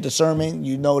using your discernment,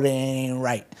 you know that it ain't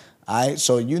right. All right,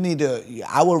 so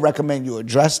I would recommend you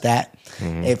address that.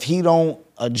 Mm-hmm. If he don't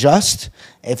adjust,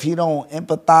 if he don't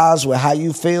empathize with how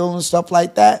you feel and stuff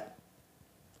like that,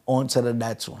 on to the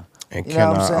next one. And you know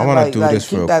what I'm saying? I want to do this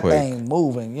keep real that quick. Thing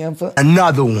moving. You know what I'm saying?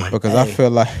 Another one. Because I feel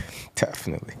like,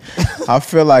 definitely. I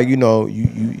feel like,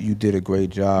 you did a great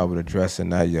job with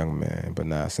addressing that young man. But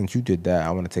now, since you did that,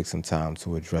 I want to take some time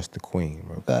to address the queen.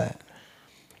 Real quick.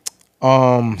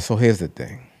 So here's the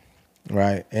thing,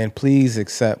 right? And please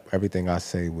accept everything I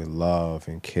say with love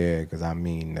and care, because I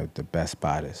mean the best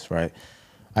by this, right?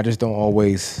 I just don't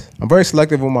always, I'm very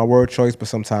selective with my word choice, but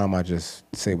sometimes I just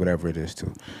say whatever it is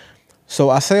too. So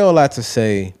I say all that to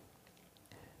say,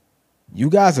 you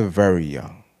guys are very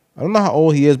young. I don't know how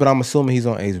old he is, but I'm assuming he's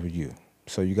on age with you.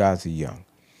 So you guys are young.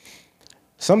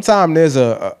 Sometimes there's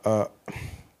a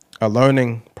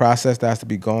learning process that has to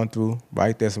be gone through,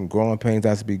 right? There's some growing pains that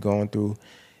has to be gone through.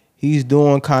 he's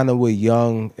doing kind of what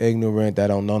young, ignorant, that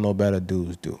don't know no better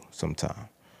dudes do sometimes.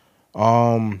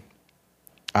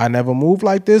 I never moved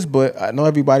like this, but I know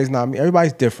everybody's not me.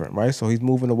 Everybody's different, right? So he's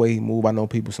moving the way he move. I know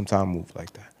people sometimes move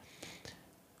like that.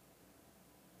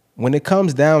 When it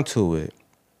comes down to it,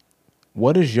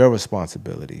 what is your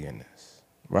responsibility in this,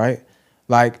 right?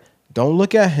 Like, don't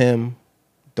look at him.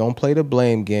 Don't play the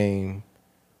blame game.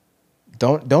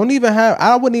 Don't even have,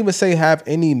 I wouldn't even say have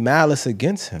any malice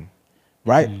against him,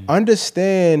 right?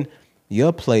 Understand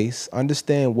your place.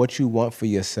 Understand what you want for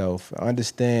yourself.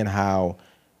 Understand how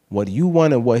what you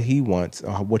want and what he wants,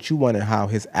 or what you want and how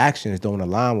his actions don't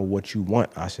align with what you want,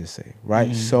 I should say,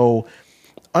 right? So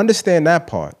understand that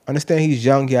part. Understand he's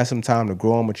young. He has some time to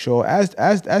grow and mature, as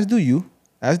do you,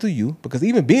 because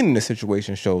even being in this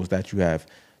situation shows that you have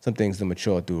some things to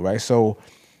mature through, right? So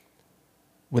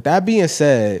with that being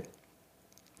said,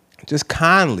 just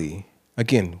kindly,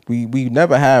 again, we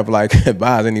never have like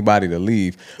advise anybody to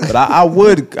leave, but I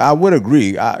would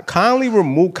agree. Kindly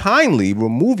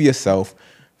remove yourself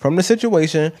from the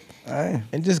situation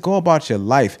and just go about your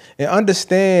life and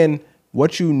understand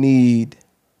what you need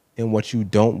and what you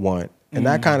don't want. In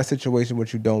that kind of situation,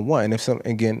 what you don't want. And if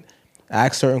again,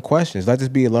 ask certain questions. Let this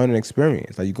be a learning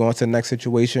experience. Like you go into the next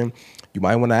situation, you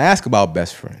might want to ask about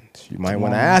best friends. You might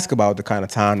want to ask about the kind of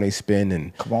time they spend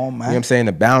and come on, man. You know what I'm saying?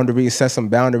 The boundaries, set some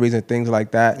boundaries and things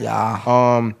like that.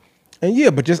 Yeah. And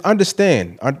yeah, but just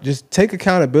understand, just take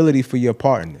accountability for your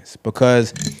part in this,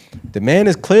 because the man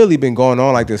has clearly been going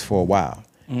on like this for a while.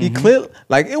 He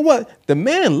the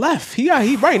man left. He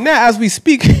right now as we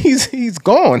speak, he's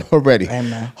gone already.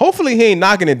 Amen. Hopefully he ain't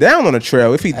knocking it down on the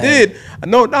trail. If he did,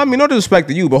 no disrespect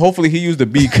to you, but hopefully he used a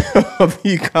B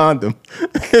condom.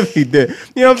 If he did,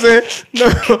 you know what I'm saying? No,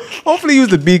 hopefully he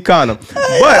used a B condom.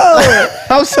 But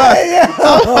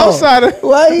outside of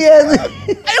why he has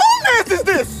hey, who man is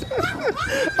this?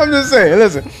 I'm just saying,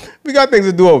 listen, we got things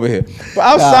to do over here. But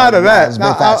outside of that,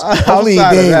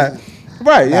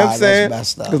 right, you know what I'm saying?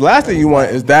 Because last thing you want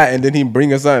is that, and then he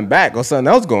bringing something back or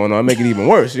something else going on, make it even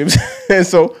worse. You know what I'm saying?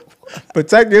 So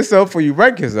protect yourself before you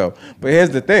wreck yourself. But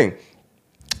here's the thing.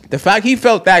 The fact he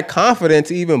felt that confident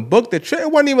to even book the trip,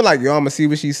 it wasn't even like, yo, I'm going to see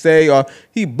what she say, or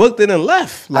he booked it and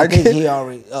left. Like, I think he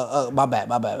already, my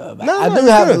bad. I do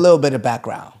have a little bit of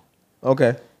background.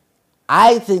 Okay.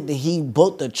 I think that he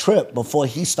booked the trip before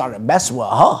he started messing with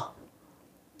her.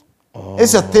 Oh,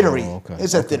 it's a theory. Okay.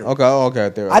 It's a theory.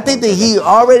 Okay. I think that he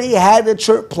already had the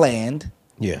trip planned.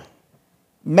 Yeah.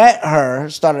 Met her,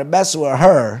 started messing with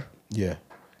her. Yeah.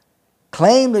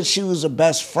 Claimed that she was a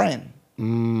best friend.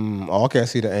 Okay, I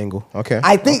see the angle. Okay.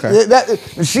 I think that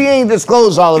she ain't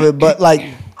disclosed all of it, but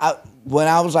like when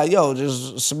I was like, yo,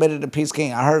 just submitted to Peace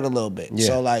King, I heard a little bit. Yeah.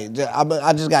 So like,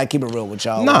 I just gotta keep it real with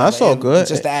y'all. Nah, that's all good.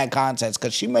 Just to add context,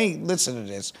 because she may listen to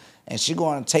this and she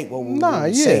going to take what we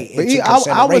say. But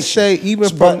I would say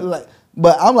even from,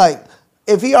 but I'm like,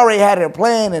 if he already had it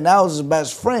planned and that was his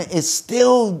best friend, it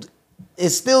still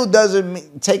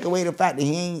doesn't take away the fact that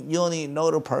you don't even know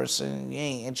the person, you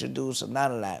ain't introduced or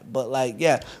none of that. But like,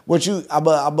 yeah,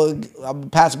 I'm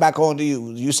pass it back on to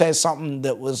you. You said something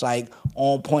that was like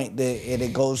on point and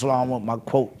it goes along with my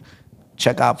quote.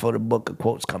 Check out for the book of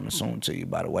quotes coming soon to you,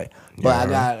 by the way. But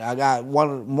I got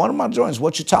one of my joints.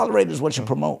 What you tolerate is what you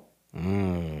promote.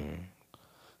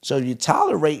 So you're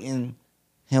tolerating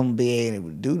him being able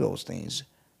to do those things.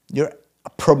 You're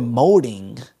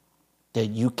promoting that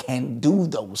you can do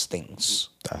those things.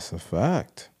 That's a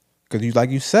fact. Because like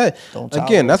you said,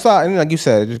 again, that's why, and like you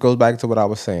said, it just goes back to what I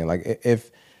was saying. Like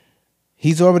if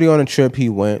he's already on a trip, he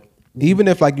went. Even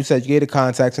if, like you said, you gave the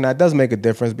contacts, and that does make a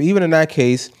difference. But even in that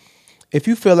case, if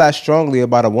you feel that strongly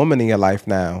about a woman in your life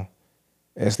now,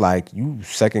 it's like you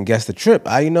second guess the trip.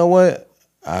 You know what?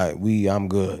 I'm good. You know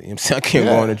what I'm saying? I can't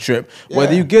go on a trip. Yeah.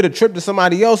 Whether you get a trip to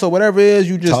somebody else or whatever it is,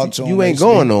 you ain't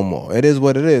going no more. It is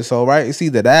what it is. So right, it's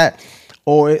either that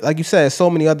or like you said,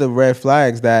 so many other red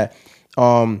flags that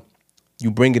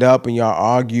you bring it up and y'all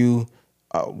argue.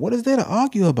 What is there to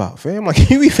argue about, fam? Like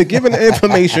you either giving the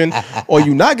information or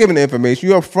you not giving the information.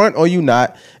 You up front or you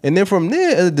not, and then from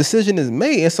there a decision is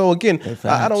made. And so again,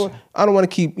 I don't want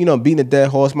to keep beating a dead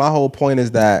horse. My whole point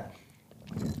is that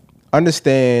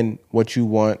understand what you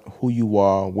want, who you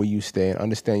are, where you stand.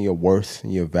 Understand your worth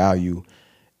and your value,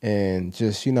 and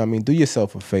just do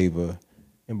yourself a favor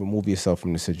and remove yourself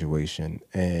from the situation.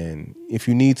 And if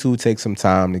you need to, take some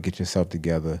time to get yourself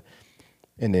together.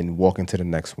 And then walk into the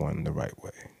next one the right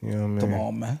way. You know what I mean? Come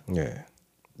on, man. Yeah.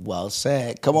 Well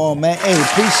said. Come on, man. Hey,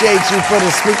 appreciate you for the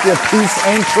Speak Your Peace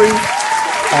entry.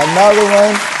 Another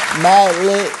one. Mad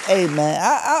lit. Hey, man,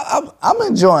 I'm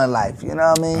enjoying life. You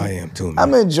know what I mean? I am too, man.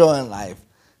 I'm enjoying life.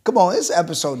 Come on, it's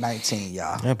episode 19,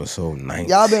 y'all. Episode 19.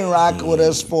 Y'all been rocking with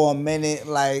us for a minute.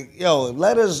 Like, yo,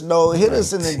 let us know. Hit 19.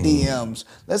 Us in the DMs.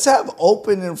 Let's have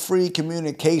open and free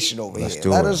communication over here.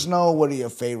 Let us know what are your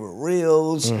favorite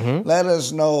reels. Let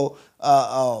us know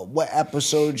what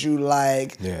episodes you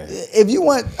like. Yeah. If you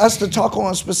want us to talk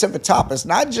on specific topics,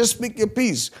 not just speak your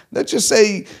piece. Let's just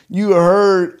say you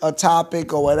heard a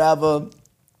topic or whatever,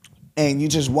 and you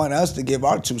just want us to give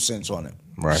our 2 cents on it.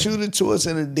 Right. Shoot it to us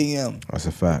in a DM. That's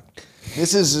a fact.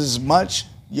 This is as much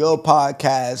your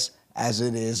podcast as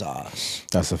it is ours.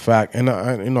 That's a fact. And,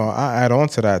 I add on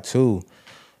to that, too.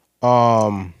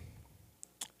 Following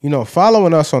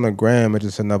us on the gram is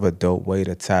just another dope way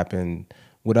to tap in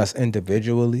with us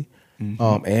individually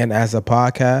and as a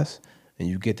podcast. And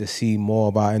you get to see more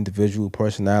of our individual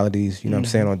personalities, you know what I'm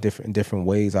saying, on different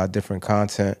ways, our different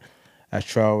content. As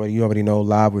Trell, you already know,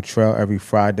 live with Trell every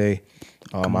Friday.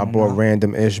 I brought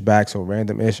Random Ish back, so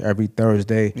Random Ish every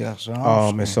Thursday. Yeah, so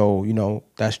and so,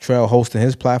 that's Trell hosting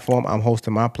his platform. I'm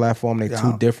hosting my platform. They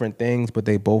two different things, but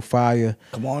they both fire.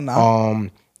 Come on now.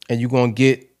 And you're going to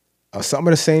get some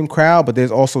of the same crowd, but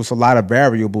there's also a lot of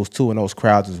variables, too, in those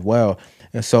crowds as well.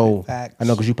 And so, Facts. I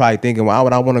know because you're probably thinking, why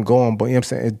would I want to go on? But you know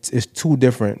what I'm saying? It's two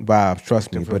different vibes,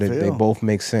 trust me, but they both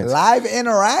make sense. Live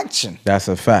interaction. That's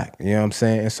a fact. You know what I'm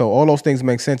saying? And so all those things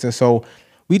make sense. And so,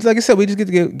 like I said, we just get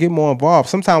to get more involved.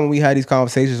 Sometimes when we had these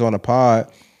conversations on the pod,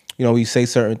 we say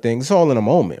certain things. It's all in a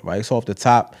moment, right? It's off the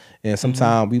top. And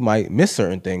sometimes we might miss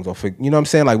certain things. Or you know what I'm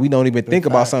saying? Like, we don't even think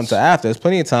about something till after. There's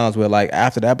plenty of times where, like,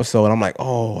 after the episode, I'm like,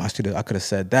 oh, I could have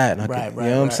said that. And you know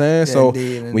what I'm saying? Yeah, so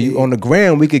indeed. when you on the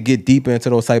gram, we could get deeper into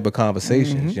those type of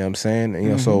conversations. You know what I'm saying?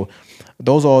 And, so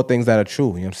those are all things that are true.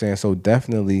 You know what I'm saying? So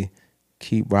definitely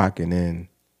keep locking in,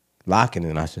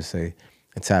 I should say.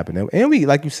 And tapping in. And we,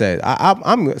 like you said,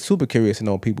 I'm super curious to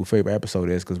know what people's favorite episode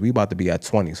is, because we about to be at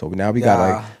 20. So now we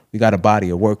got a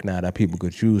body of work now that people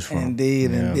could choose from. Indeed, you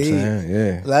know indeed. What I'm saying?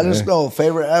 Yeah. Let us know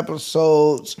favorite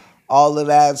episodes, all of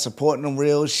that, supporting the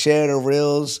reels, share the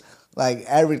reels, like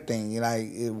everything.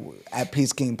 At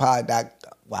Peace King Pod.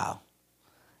 Wow.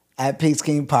 At Peace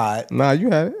King Pod. Nah, you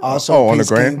had it. Also on the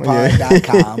gram.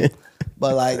 PeaceKingPod.com.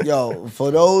 But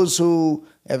for those who,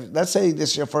 let's say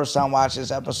this is your first time watching this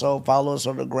episode, follow us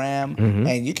on the gram,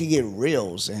 and you can get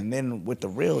reels, and then with the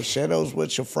reels, share those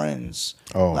with your friends.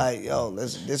 Oh,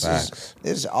 this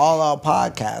is all our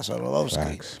podcasts on the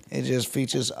Lowski. It just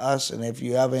features us, and if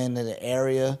you ever in the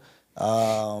area,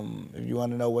 if you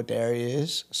want to know what the area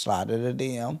is, slide to the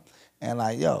DM, and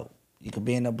you could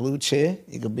be in the blue chair,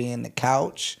 you could be in the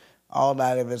couch, all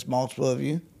that. If it's multiple of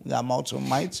you, we got multiple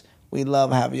mics. We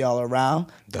love having y'all around.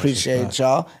 Appreciate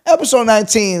y'all. Episode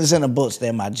 19 is in the books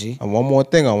there, my G. And one more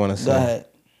thing I want to say. Go ahead.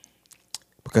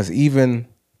 Because even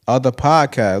other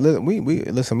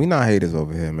podcasts, we not haters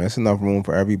over here, man. It's enough room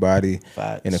for everybody.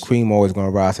 Facts. And the cream always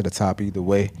gonna rise to the top either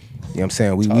way. You know what I'm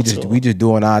saying? We just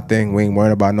doing our thing. We ain't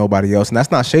worrying about nobody else. And that's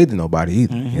not shading nobody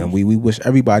either. We wish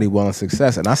everybody well and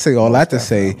success. And I say all that to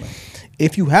say,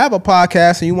 if you have a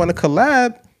podcast and you want to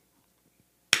collab,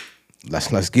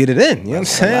 let's get it in. You know what I'm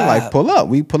saying? Like, pull up.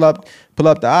 We pull up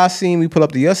the our scene, we pull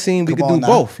up the your scene. We could do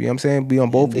both. You know what I'm saying? Be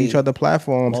on both each other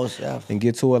platforms and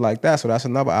get to it like that. So that's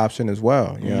another option as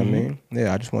well. You know what I mean?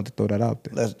 Yeah, I just want to throw that out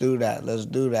there. Let's do that.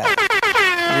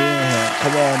 Yeah.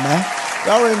 Come on, man.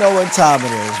 Y'all already know what time it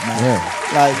is, man.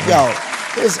 Yeah.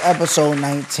 This episode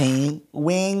 19.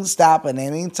 We ain't stopping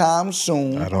anytime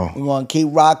soon. At all. We're going to keep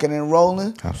rocking and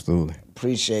rolling. Absolutely.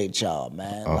 Appreciate y'all,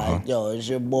 man. It's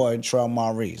your boy, Trell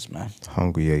Maurice, man.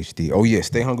 Hungry HD. Oh, yeah,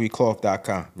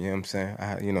 stayhungrycloth.com. You know what I'm saying?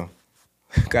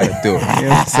 Gotta do it. You know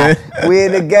what I'm saying? We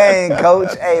in the game,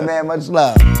 coach. Hey, man, much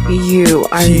love. You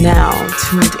are now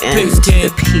tuned in to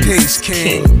the Peace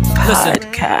King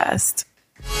podcast.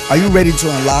 Are you ready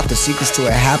to unlock the secrets to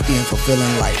a happy and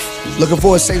fulfilling life? Looking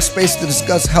for a safe space to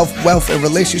discuss health, wealth, and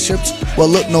relationships? Well,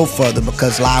 look no further,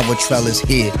 because Live with Trell is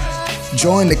here.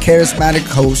 Join the charismatic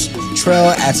host,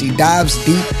 Trell, as he dives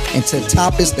deep into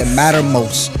topics that matter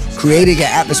most, creating an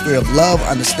atmosphere of love,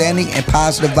 understanding, and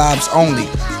positive vibes only.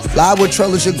 Live with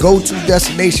Trell is your go-to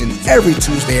destination every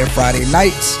Tuesday and Friday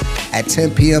nights at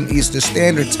 10 p.m. Eastern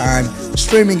Standard Time,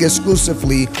 streaming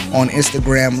exclusively on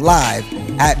Instagram Live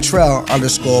at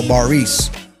Trell_Maurice.